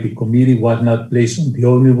approved by the committee, was not placed on the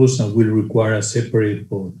omnibus and will require a separate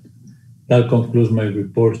vote. That concludes my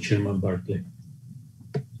report, Chairman Barkley.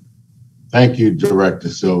 Thank you, Director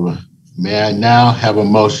Silva. May I now have a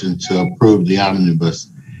motion to approve the omnibus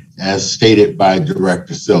as stated by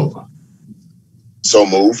Director Silva? So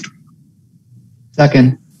moved.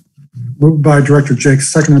 Second. Moved by Director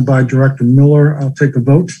Jakes, seconded by Director Miller. I'll take the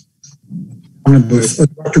vote. Omnibus.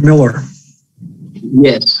 Director Miller.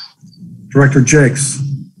 Yes. Director Jakes.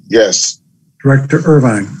 Yes. Director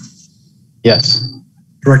Irvine. Yes.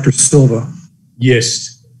 Director Silva.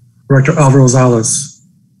 Yes. Director Alvarez-Rosales.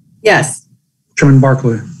 Yes. Chairman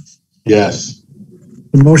Barkley. Yes.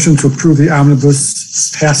 The motion to approve the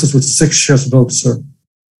omnibus passes with 6 yes votes, sir.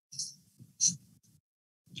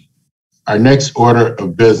 Our next order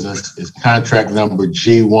of business is contract number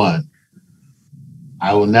G1.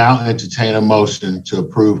 I will now entertain a motion to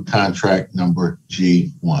approve contract number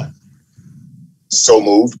G1. So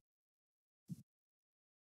moved.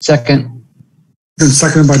 Second. And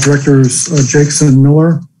seconded by Directors Jakes and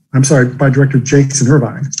Miller. I'm sorry, by Director Jakes and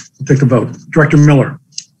Irvine. I'll take the vote. Director Miller.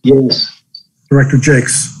 Yes. Director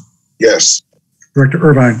Jakes. Yes. Director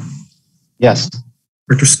Irvine. Yes.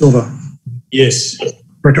 Director Silva. Yes.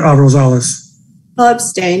 Director Alvarez-Rosales. I'll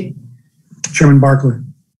abstain. Chairman Barkley.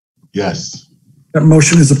 Yes. That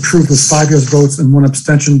motion is approved with 5 yes votes and 1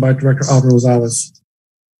 abstention by Director Alvarez-Rosales.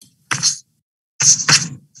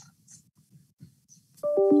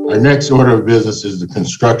 Our next order of business is the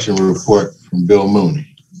construction report from Bill Mooney.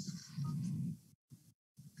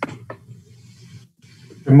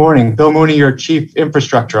 Good morning. Bill Mooney, your Chief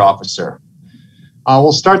Infrastructure Officer.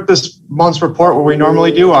 We'll start this month's report where we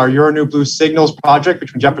normally do our Your New Blue Signals project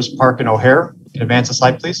between Jefferson Park and O'Hare. You can advance a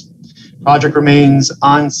slide, please. Project remains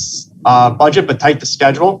on budget but tight to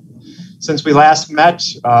schedule. Since we last met,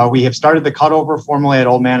 we have started the cutover formally at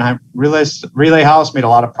Old Mannheim Relay House, made a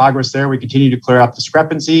lot of progress there. We continue to clear up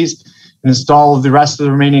discrepancies and install the rest of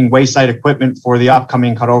the remaining wayside equipment for the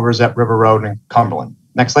upcoming cutovers at River Road and Cumberland.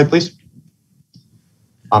 Next slide, please.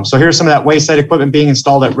 So here's some of that wayside equipment being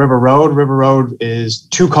installed at River Road. River Road is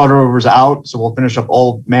 2 cutovers out, so we'll finish up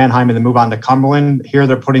Old Mannheim and then move on to Cumberland. Here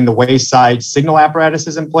they're putting the wayside signal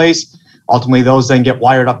apparatuses in place. Ultimately, those then get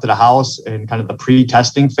wired up to the house in kind of the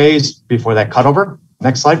pre-testing phase before that cutover.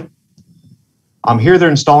 Next slide. Here they're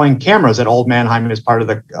installing cameras at Old Mannheim as part of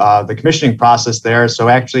the commissioning process there. So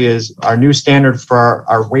actually is our new standard for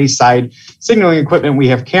our wayside signaling equipment. We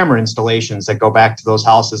have camera installations that go back to those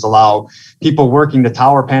houses, allow people working the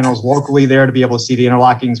tower panels locally there to be able to see the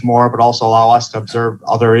interlockings more, but also allow us to observe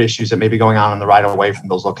other issues that may be going on the right of way from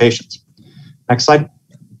those locations. Next slide.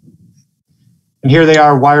 And here they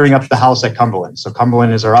are wiring up the house at Cumberland. So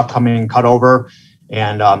Cumberland is our upcoming cutover.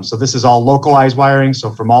 And so this is all localized wiring. So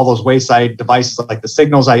from all those wayside devices like the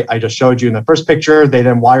signals I just showed you in the first picture, they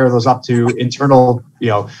then wire those up to internal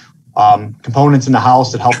components in the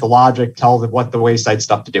house that help the logic tell what the wayside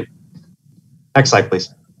stuff to do. Next slide,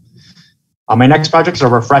 please. My next projects are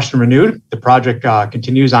refreshed and renewed. The project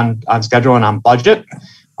continues on schedule and on budget.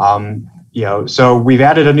 So we've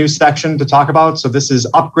added a new section to talk about. So this is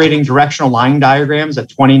upgrading directional line diagrams at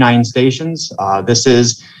 29 stations. This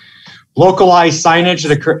is localized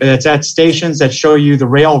signage that's at stations that show you the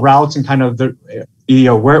rail routes and kind of the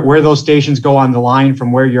where those stations go on the line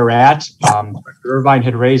from where you're at. Irvine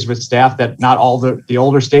had raised with staff that not all the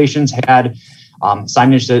older stations had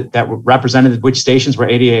signage that represented which stations were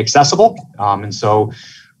ADA accessible. And so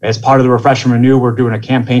as part of the Refresh and Renew, we're doing a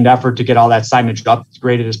campaigned effort to get all that signage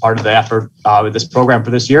upgraded as part of the effort with this program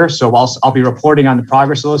for this year. So I'll be reporting on the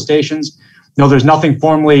progress of those stations. No, there's nothing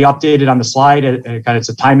formally updated on the slide. It's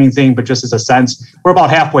a timing thing, but just as a sense, we're about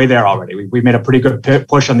halfway there already. We've made a pretty good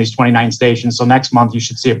push on these 29 stations. So next month, you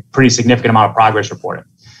should see a pretty significant amount of progress reported.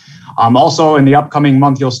 Also, in the upcoming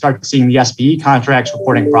month, you'll start seeing the SBE contracts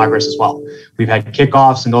reporting progress as well. We've had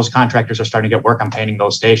kickoffs, and those contractors are starting to get work on painting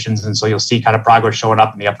those stations. And so you'll see kind of progress showing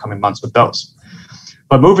up in the upcoming months with those.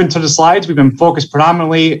 But moving to the slides, we've been focused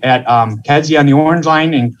predominantly at Kedzie on the orange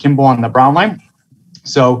line and Kimball on the brown line.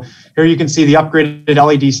 So here you can see the upgraded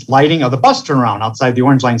LED lighting of the bus turnaround outside the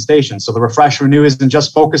orange line station. So the Refresh Renew isn't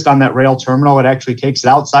just focused on that rail terminal. It actually takes it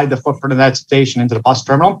outside the footprint of that station into the bus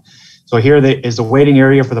terminal. So here is the waiting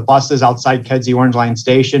area for the buses outside Kedzie Orange Line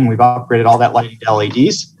Station. We've upgraded all that lighting to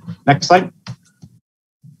LEDs. Next slide.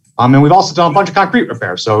 And we've also done a bunch of concrete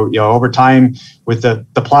repairs. So over time with the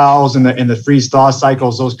plows and the freeze thaw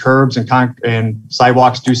cycles, those curbs and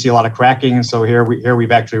sidewalks do see a lot of cracking. And so here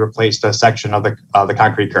we've actually replaced a section of the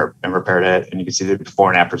concrete curb and repaired it. And you can see the before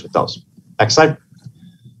and afters with those. Next slide.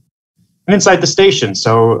 And inside the station,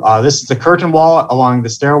 so this is the curtain wall along the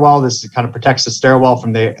stairwell. This kind of protects the stairwell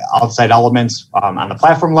from the outside elements on the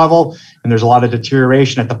platform level. And there's a lot of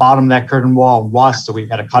deterioration at the bottom of that curtain wall and rust. So we've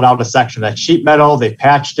had to cut out a section of that sheet metal. They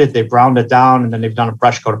patched it, they browned it down, and then they've done a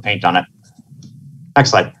fresh coat of paint on it.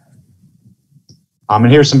 Next slide. And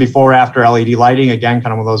here's some before after LED lighting. Again,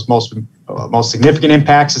 kind of one of those most significant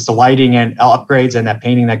impacts is the lighting and upgrades and that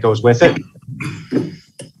painting that goes with it.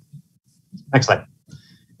 Next slide.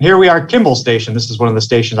 Here we are, Kimball Station. This is one of the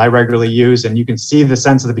stations I regularly use, and you can see the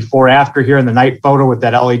sense of the before after here in the night photo with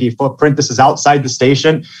that LED footprint. This is outside the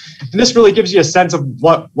station. And this really gives you a sense of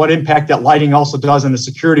what impact that lighting also does on the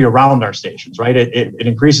security around our stations, right? It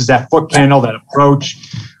increases that foot candle, that approach.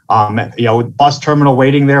 Bus terminal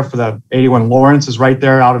waiting there for the 81 Lawrence is right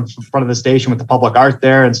there out in front of the station with the public art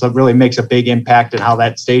there. And so it really makes a big impact in how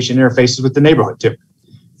that station interfaces with the neighborhood too.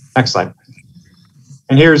 Next slide.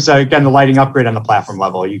 And here's, again, the lighting upgrade on the platform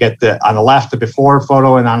level. You get on the left, the before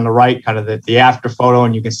photo, and on the right, kind of the after photo.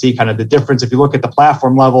 And you can see kind of the difference if you look at the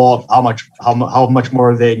platform level, how much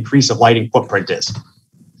more the increase of lighting footprint is.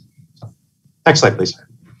 Next slide, please.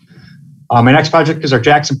 My next project is our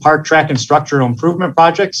Jackson Park Track and Structural Improvement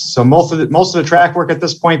Projects. So most of the track work at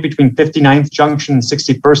this point between 59th Junction and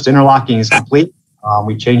 61st interlocking is complete.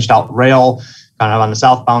 We changed out rail kind of on the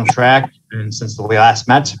southbound track and since we last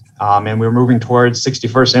met. And we're moving towards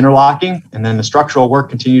 61st interlocking, and then the structural work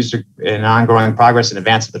continues in ongoing progress in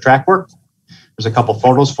advance of the track work. There's a couple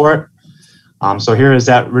photos for it. So here is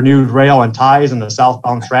that renewed rail and ties on the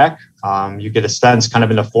southbound track. You get a sense kind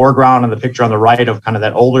of in the foreground of the picture on the right of kind of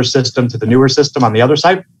that older system to the newer system on the other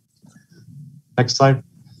side. Next slide.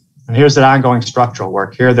 And here's that ongoing structural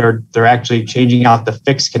work. Here they're actually changing out the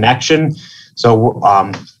fixed connection. So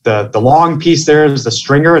the long piece there is the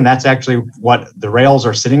stringer, and that's actually what the rails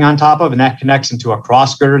are sitting on top of, and that connects into a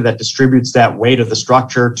cross girder that distributes that weight of the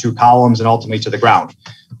structure to columns and ultimately to the ground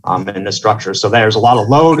in the structure. So there's a lot of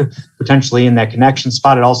load potentially in that connection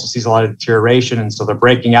spot. It also sees a lot of deterioration, and so they're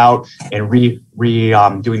breaking out and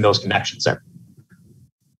doing those connections there.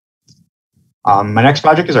 My next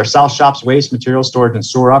project is our South Shops Waste Material Storage and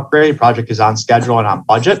Sewer Upgrade. Project is on schedule and on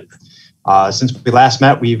budget. Since we last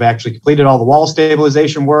met, we've actually completed all the wall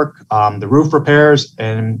stabilization work, the roof repairs,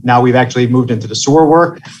 and now we've actually moved into the sewer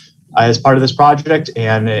work as part of this project,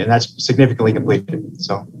 and that's significantly completed.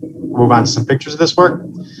 So we'll move on to some pictures of this work.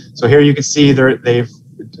 So here you can see they're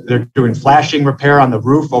doing flashing repair on the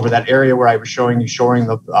roof over that area where I was showing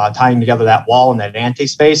the tying together that wall and that ante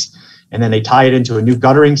space, and then they tie it into a new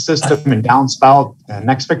guttering system and downspout.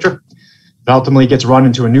 Next picture. It ultimately gets run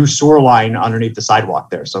into a new sewer line underneath the sidewalk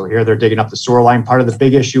there. So here they're digging up the sewer line. Part of the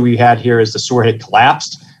big issue we had here is the sewer had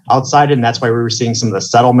collapsed outside, and that's why we were seeing some of the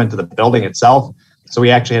settlement of the building itself. So we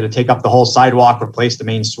actually had to take up the whole sidewalk, replace the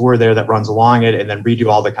main sewer there that runs along it, and then redo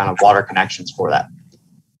all the kind of water connections for that.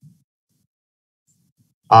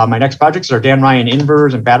 My next projects are Dan Ryan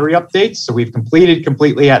inverters and battery updates. So we've completed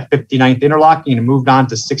completely at 59th interlocking and moved on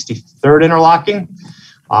to 63rd interlocking.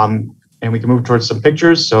 And we can move towards some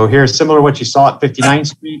pictures. So here's similar to what you saw at 59th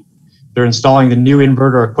Street. They're installing the new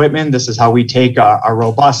inverter equipment. This is how we take a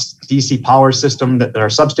robust DC power system that our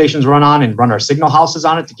substations run on and run our signal houses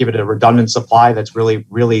on it to give it a redundant supply that's really,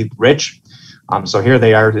 really rich. So here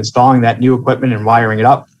they are installing that new equipment and wiring it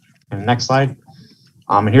up. And next slide.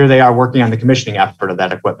 And here they are working on the commissioning effort of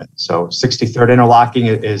that equipment. So 63rd interlocking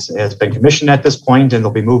has been commissioned at this point, and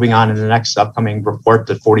they'll be moving on in the next upcoming report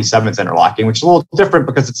to 47th interlocking, which is a little different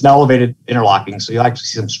because it's an elevated interlocking. So you'll actually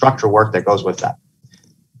see some structural work that goes with that.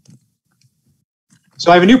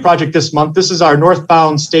 So I have a new project this month. This is our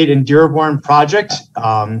Northbound State and Dearborn project.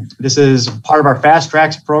 This is part of our Fast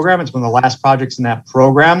Tracks program. It's one of the last projects in that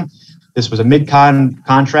program. This was a mid-con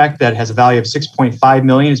contract that has a value of $6.5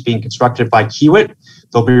 million. It's being constructed by Kiewit.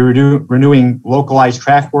 They'll be renewing localized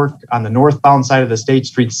track work on the northbound side of the State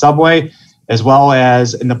Street subway, as well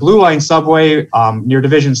as in the Blue Line subway near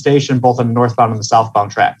Division Station, both on the northbound and the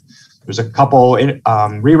southbound track. There's a couple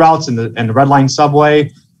reroutes in the Red Line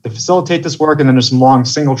subway to facilitate this work, and then there's some long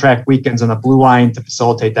single track weekends on the Blue Line to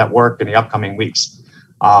facilitate that work in the upcoming weeks.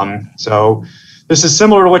 So this is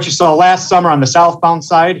similar to what you saw last summer on the southbound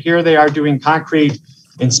side. Here they are doing concrete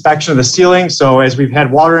inspection of the ceiling. So as we've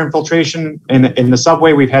had water infiltration in the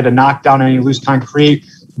subway, we've had to knock down any loose concrete,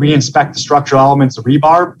 re-inspect the structural elements of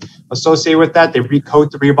rebar associated with that. They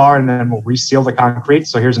recoat the rebar and then we'll reseal the concrete.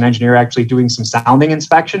 So here's an engineer actually doing some sounding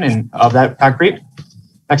inspection of that concrete.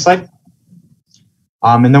 Next slide.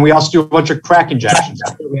 And then we also do a bunch of crack injections.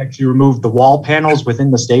 We actually remove the wall panels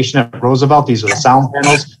within the station at Roosevelt. These are the sound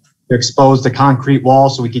panels. They're exposed to concrete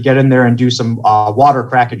walls, so we could get in there and do some water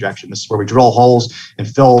crack injection. This is where we drill holes and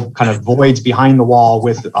fill kind of voids behind the wall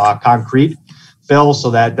with concrete fill, so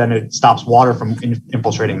that then it stops water from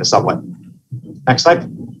infiltrating the subway. Next slide.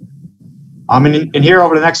 And here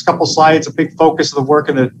over the next couple slides, a big focus of the work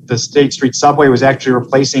in the State Street subway was actually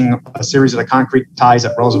replacing a series of the concrete ties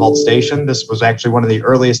at Roosevelt Station. This was actually one of the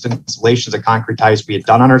earliest installations of concrete ties we had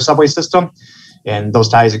done on our subway system. And those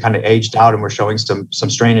ties had kind of aged out and were showing some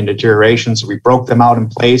strain and deterioration. So we broke them out in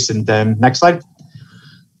place. And then next slide. And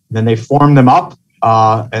then they formed them up.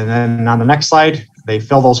 And then on the next slide, they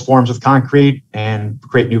fill those forms with concrete and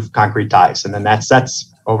create new concrete ties. And then that's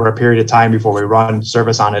over a period of time before we run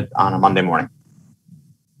service on it on a Monday morning.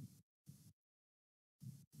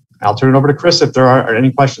 I'll turn it over to Chris if there are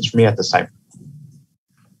any questions for me at this time.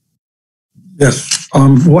 Yes,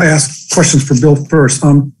 we'll ask questions for Bill first.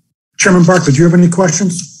 Chairman Bartlett, do you have any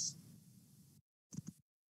questions?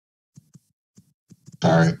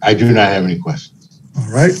 Sorry, I do not have any questions. All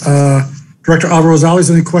right. Director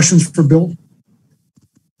Alvarez-Rosales, any questions for Bill?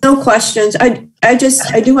 No questions. I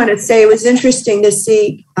do want to say it was interesting to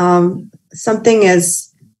see something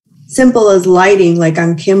as simple as lighting, like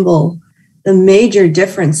on Kimball, the major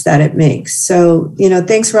difference that it makes. So,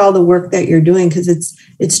 thanks for all the work that you're doing, because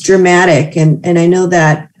it's dramatic. And I know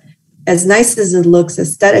that as nice as it looks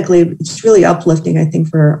aesthetically, it's really uplifting, I think,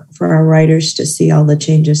 for our writers to see all the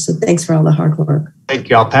changes. So thanks for all the hard work. Thank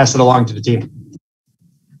you. I'll pass it along to the team.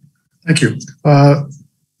 Thank you.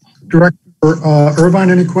 Director Irvine,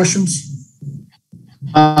 any questions?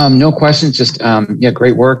 No questions. Just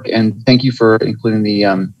great work, and thank you for including the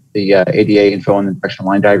ADA info and the directional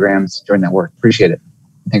line diagrams during that work. Appreciate it.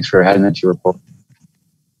 Thanks for adding that to your report.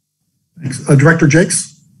 Thanks. Director Jakes.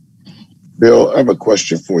 Bill, I have a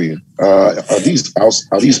question for you. Are these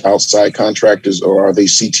outside contractors or are they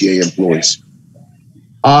CTA employees?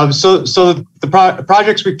 So the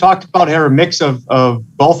projects we've talked about are a mix of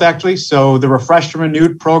both, actually. So the Refreshed and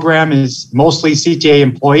Renewed program is mostly CTA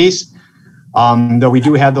employees, though we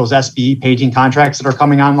do have those SBE paging contracts that are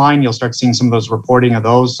coming online. You'll start seeing some of those reporting of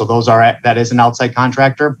those. So that is an outside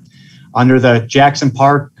contractor. Under the Jackson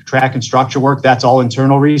Park track and structure work, that's all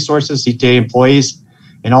internal resources, CTA employees.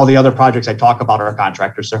 And all the other projects I talk about are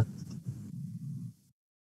contractors, sir.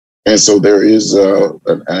 And so there is,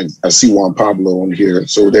 I see Juan Pablo on here.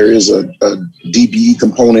 So there is a DBE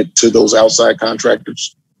component to those outside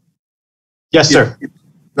contractors? Yes, sir.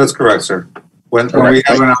 That's correct, sir. When we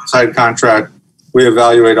have an outside contract, we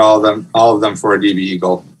evaluate all of them for a DBE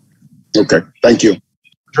goal. Okay, thank you.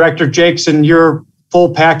 Director Jakes, in your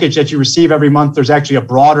full package that you receive every month, there's actually a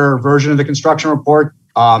broader version of the construction report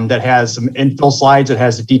that has some infill slides. It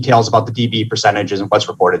has the details about the DBE percentages and what's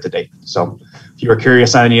reported to date. So if you are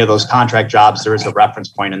curious on any of those contract jobs, there is a reference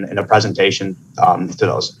point in the presentation to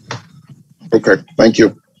those. Okay, thank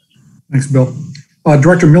you. Thanks, Bill.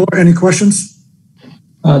 Director Miller, any questions?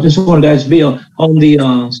 Just wanted to ask Bill, on the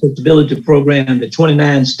accessibility program, the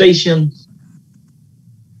 29 stations,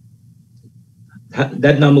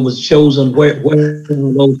 that number was chosen, where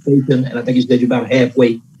those stations, and I think you said you're about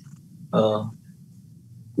halfway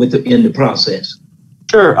in the process.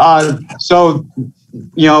 Sure. So,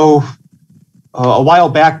 a while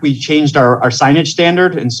back, we changed our signage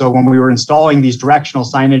standard. And so when we were installing these directional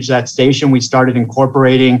signage at station, we started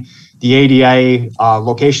incorporating the ADA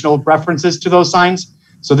locational references to those signs.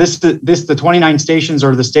 So the 29 stations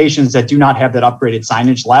are the stations that do not have that upgraded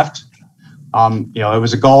signage left. It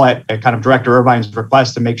was a goal at kind of Director Irvine's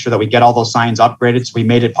request to make sure that we get all those signs upgraded. So we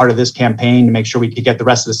made it part of this campaign to make sure we could get the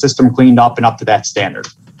rest of the system cleaned up and up to that standard.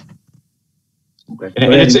 Okay.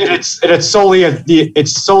 And it's solely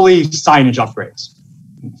signage upgrades.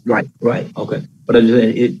 Right. Okay. But I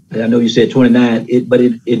know you said 29, but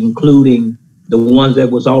it including the ones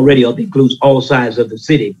that was already up, includes all sides of the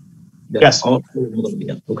city. Yes. All going to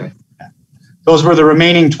be up. Okay. Those were the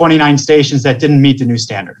remaining 29 stations that didn't meet the new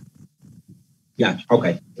standard. Gotcha.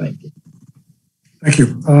 Okay. Thank you. Thank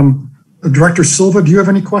you. Director Silva, do you have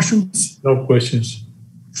any questions? No questions.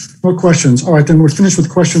 No questions. All right, then we're finished with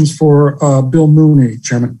questions for Bill Mooney,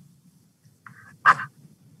 Chairman.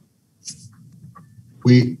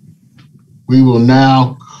 We will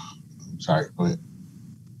now, sorry, go ahead.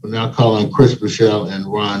 We'll now call on Chris Bushell and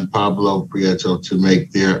Ron Pablo Prieto to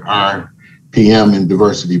make their RPM and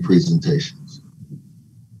diversity presentations.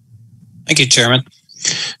 Thank you, Chairman.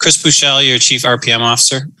 Chris Bushell, your Chief RPM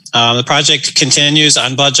Officer. The project continues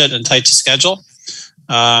on budget and tight to schedule.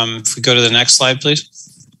 If we go to the next slide, please.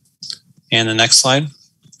 And the next slide.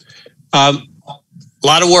 A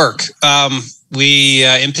lot of work. We,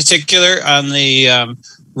 in particular, on the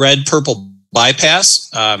red-purple bypass,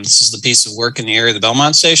 this is the piece of work in the area of the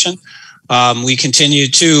Belmont Station. We continue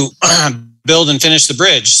to build and finish the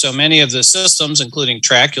bridge. So many of the systems, including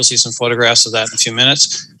track, you'll see some photographs of that in a few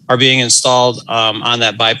minutes, are being installed on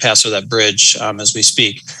that bypass or that bridge as we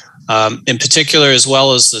speak. In particular, as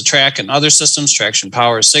well as the track and other systems, traction,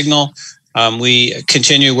 power, signal, we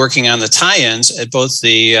continue working on the tie-ins at both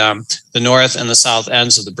the north and the south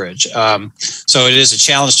ends of the bridge. So it is a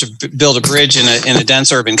challenge to build a bridge in a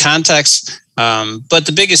dense urban context. But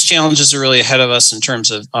the biggest challenges are really ahead of us in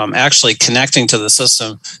terms of actually connecting to the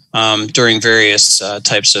system during various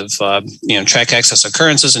types of track access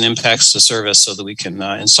occurrences and impacts to service, so that we can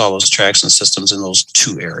install those tracks and systems in those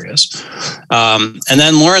two areas. And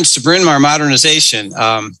then Lawrence to Bryn Mawr modernization.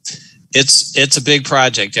 It's a big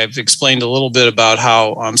project. I've explained a little bit about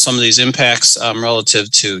how some of these impacts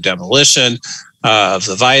relative to demolition of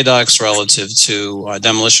the viaducts, relative to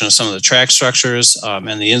demolition of some of the track structures,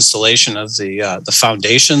 and the installation of the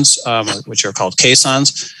foundations, which are called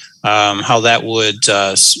caissons, how that would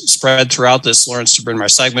spread throughout this Lawrence to Bryn Mawr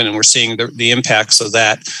segment, and we're seeing the impacts of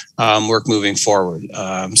that work moving forward.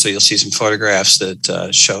 So you'll see some photographs that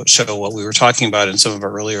show what we were talking about in some of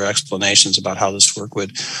our earlier explanations about how this work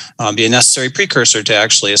would be a necessary precursor to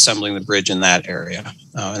actually assembling the bridge in that area,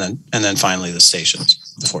 and then finally the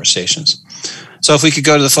stations, the 4 stations. So if we could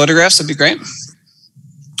go to the photographs, that'd be great.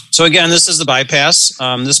 So again, this is the bypass.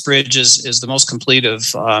 This bridge is the most complete of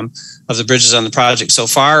the bridges on the project so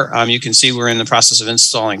far. You can see we're in the process of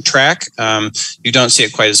installing track. You don't see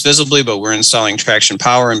it quite as visibly, but we're installing traction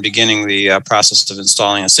power and beginning the process of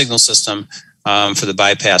installing a signal system for the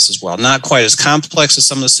bypass as well. Not quite as complex as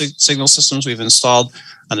some of the signal systems we've installed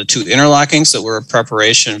on the 2 interlockings that were a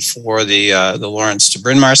preparation for the Lawrence to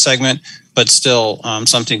Bryn Mawr segment, but still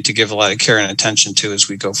something to give a lot of care and attention to as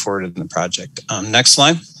we go forward in the project. Next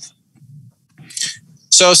slide.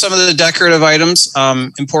 So some of the decorative items,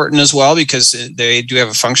 important as well, because they do have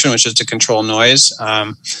a function, which is to control noise.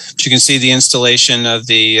 But you can see the installation of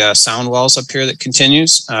the sound walls up here that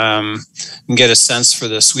continues. You can get a sense for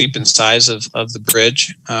the sweep and size of the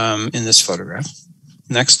bridge in this photograph.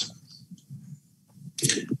 Next.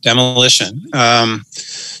 Demolition.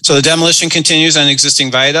 So the demolition continues on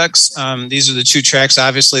existing viaducts. These are the 2 tracks,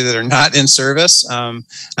 obviously, that are not in service on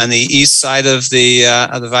the east side of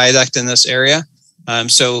the viaduct in this area.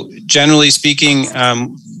 So generally speaking,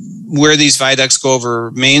 where these viaducts go over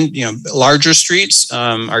main, larger streets,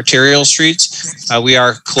 arterial streets, we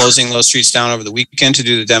are closing those streets down over the weekend to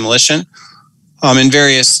do the demolition. In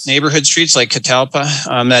various neighborhood streets like Catalpa,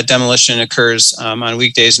 that demolition occurs on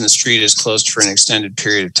weekdays and the street is closed for an extended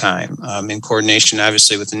period of time in coordination,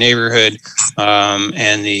 obviously, with the neighborhood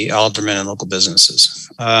and the aldermen and local businesses.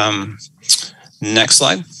 Next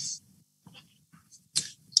slide.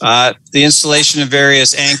 The installation of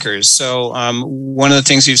various anchors. So one of the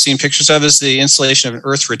things you've seen pictures of is the installation of an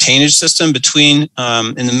earth retainage system between,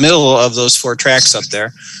 in the middle of those 4 tracks up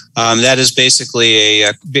there. That is basically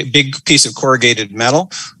a big piece of corrugated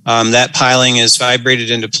metal. That piling is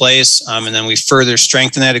vibrated into place, and then we further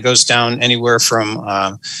strengthen that. It goes down anywhere from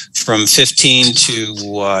 15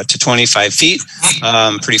 to 25 feet,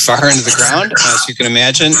 pretty far into the ground, as you can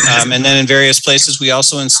imagine. And then in various places, we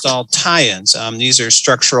also install tie-ins. These are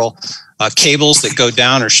structural structural cables that go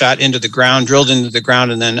down or shot into the ground, drilled into the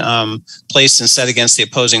ground, and then placed and set against the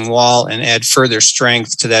opposing wall and add further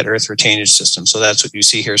strength to that earth retainage system. So that's what you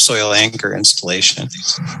see here, soil anchor installation.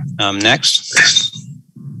 Next.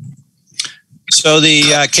 So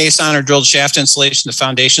the caisson or drilled shaft installation, the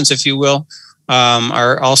foundations, if you will,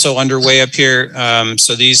 are also underway up here.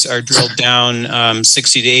 So these are drilled down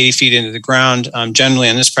 60 to 80 feet into the ground. Generally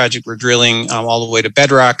on this project, we're drilling all the way to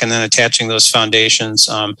bedrock and then attaching those foundations.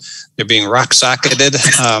 They're being rock socketed,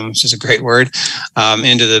 which is a great word,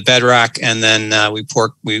 into the bedrock. And then we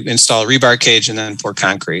install a rebar cage and then pour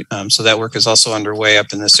concrete. So that work is also underway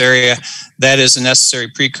up in this area. That is a necessary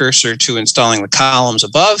precursor to installing the columns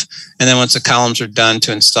above. And then once the columns are done,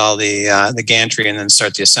 to install the gantry and then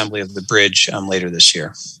start the assembly of the bridge later this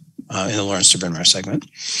year in the Lawrence to Bryn Mawr segment.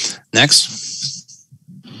 Next.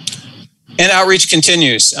 And outreach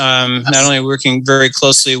continues. Not only working very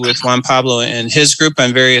closely with Juan Pablo and his group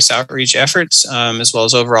on various outreach efforts, as well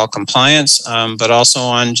as overall compliance, but also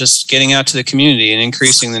on just getting out to the community and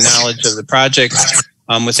increasing the knowledge of the project.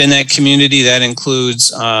 Within that community, that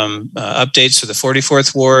includes updates for the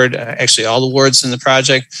 44th Ward, actually all the wards in the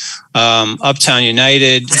project. Uptown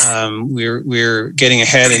United, we're getting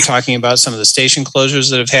ahead and talking about some of the station closures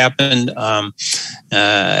that have happened.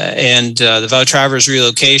 And the Vautravers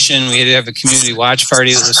relocation, we had to have a community watch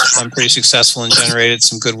party that was pretty successful and generated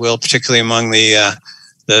some goodwill, particularly among the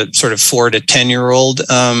sort of 4 to 10-year-old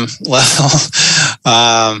level.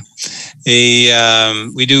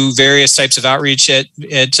 We do various types of outreach at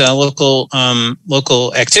local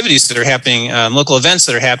activities that are happening, local events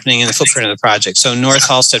that are happening in the footprint of the project. So North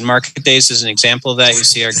Halstead Market Days is an example of that. You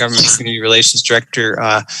see our Government and Community Relations Director,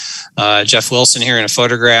 Jeff Wilson, here in a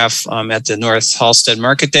photograph at the North Halstead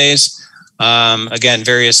Market Days. Again,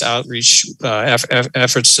 various outreach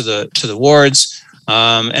efforts to the wards.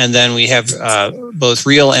 And then we have both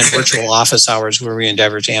real and virtual office hours where we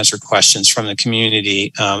endeavor to answer questions from the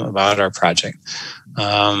community about our project.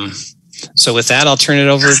 So with that, I'll turn it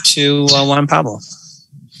over to Juan Pablo.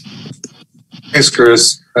 Thanks,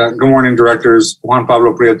 Chris. Good morning, directors. Juan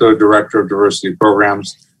Pablo Prieto, Director of Diversity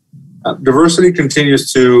Programs. Diversity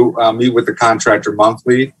continues to meet with the contractor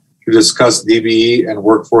monthly to discuss DBE and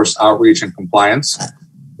workforce outreach and compliance.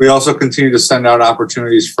 We also continue to send out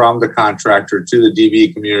opportunities from the contractor to the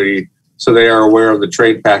DBE community so they are aware of the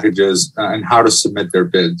trade packages and how to submit their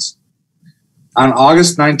bids. On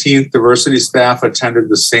August 19th, diversity staff attended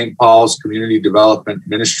the St. Paul's Community Development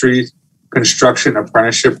Ministry Construction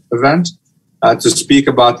Apprenticeship event to speak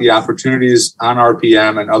about the opportunities on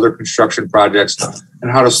RPM and other construction projects and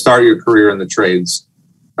how to start your career in the trades.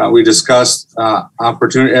 We discussed how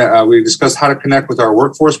to connect with our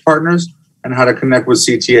workforce partners and how to connect with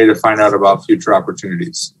CTA to find out about future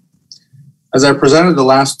opportunities. As I presented the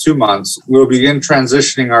last 2 months, we will begin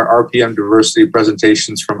transitioning our RPM diversity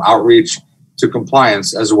presentations from outreach to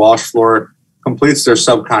compliance as Walsh Floor completes their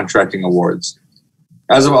subcontracting awards.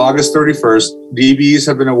 As of August 31st, DBEs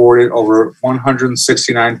have been awarded over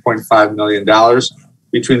 $169.5 million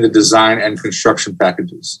between the design and construction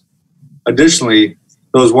packages. Additionally,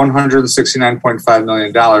 those $169.5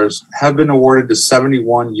 million have been awarded to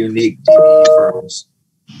 71 unique DBE firms.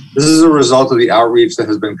 This is a result of the outreach that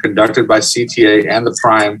has been conducted by CTA and the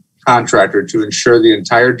prime contractor to ensure the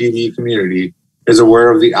entire DBE community is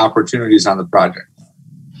aware of the opportunities on the project.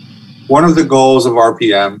 One of the goals of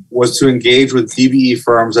RPM was to engage with DBE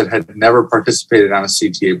firms that had never participated on a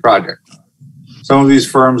CTA project. Some of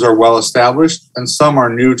these firms are well established and some are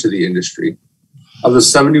new to the industry. Of the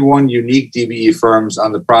 71 unique DBE firms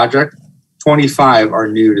on the project, 25 are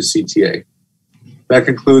new to CTA. That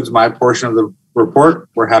concludes my portion of the report.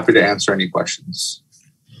 We're happy to answer any questions.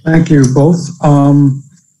 Thank you both.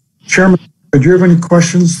 Chairman, do you have any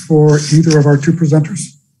questions for either of our two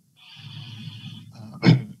presenters?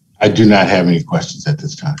 I do not have any questions at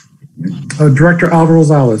this time. Director Alvaro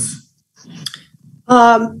Rosales.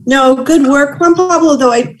 No, good work, Juan Pablo,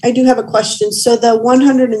 though I do have a question. So the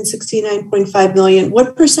 169.5 million,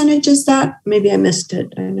 what percentage is that? Maybe I missed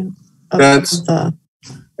it. I know.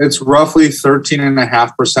 It's roughly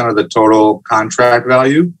 13.5% of the total contract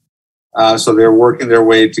value. So they're working their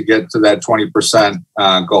way to get to that 20%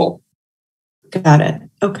 goal. Got it.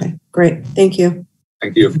 Okay, great. Thank you.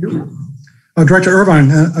 Thank you. Director Irvine,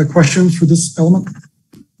 questions for this element?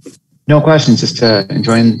 No questions, just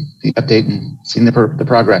enjoying the update and seeing the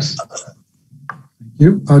progress. Thank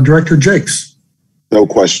you. Director Jakes. No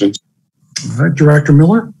questions. All right, Director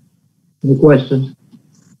Miller. No questions.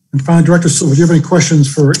 And finally, Director Silva, do you have any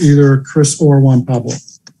questions for either Chris or Juan Pablo?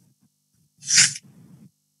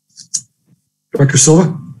 Director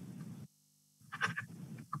Silva?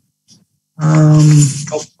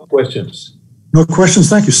 questions. No questions.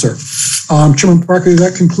 Thank you, sir. Chairman Barkley,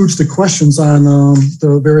 that concludes the questions on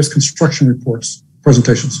the various construction reports,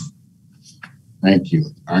 presentations. Thank you.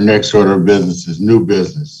 Our next order of business is new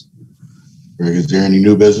business. Greg, is there any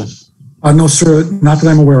new business? No, sir, not that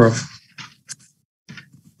I'm aware of.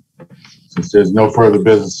 Since there's no further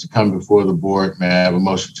business to come before the board, may I have a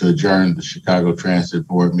motion to adjourn the Chicago Transit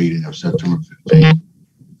Board meeting of September 15,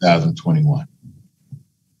 2021?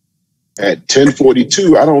 At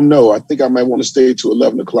 10:42, I don't know. I think I might want to stay to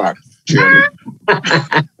 11 o'clock, Chairman.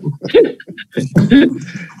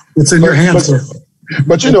 It's in your hands, sir.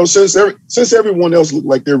 But you know, since everyone else looked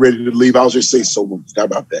like they're ready to leave, I'll just say so moved. How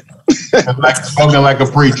about that? Spoken like a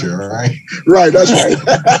preacher, right? Right, that's right.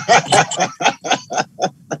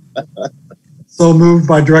 So moved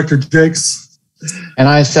by Director Jakes. And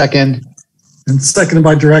I second. And seconded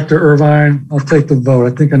by Director Irvine. I'll take the vote.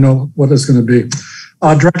 I think I know what it's going to be.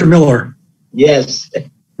 Director Miller. Yes.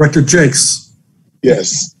 Director Jakes.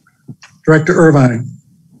 Yes. Director Irvine.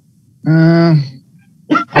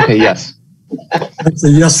 Okay, yes. That's a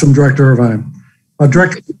yes from Director Irvine.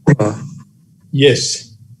 Director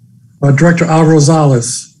Yes. Director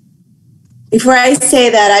Alvarez. Before I say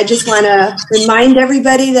that, I just want to remind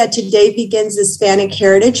everybody that today begins Hispanic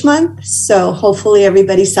Heritage Month. So hopefully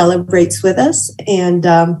everybody celebrates with us, and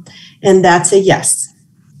that's a yes.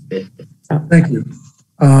 Thank you.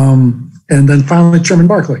 And then finally, Chairman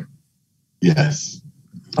Barkley. Yes.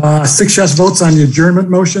 6 yes votes on the adjournment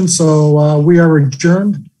motion. So we are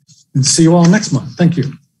adjourned, and see you all next month. Thank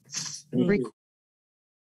you.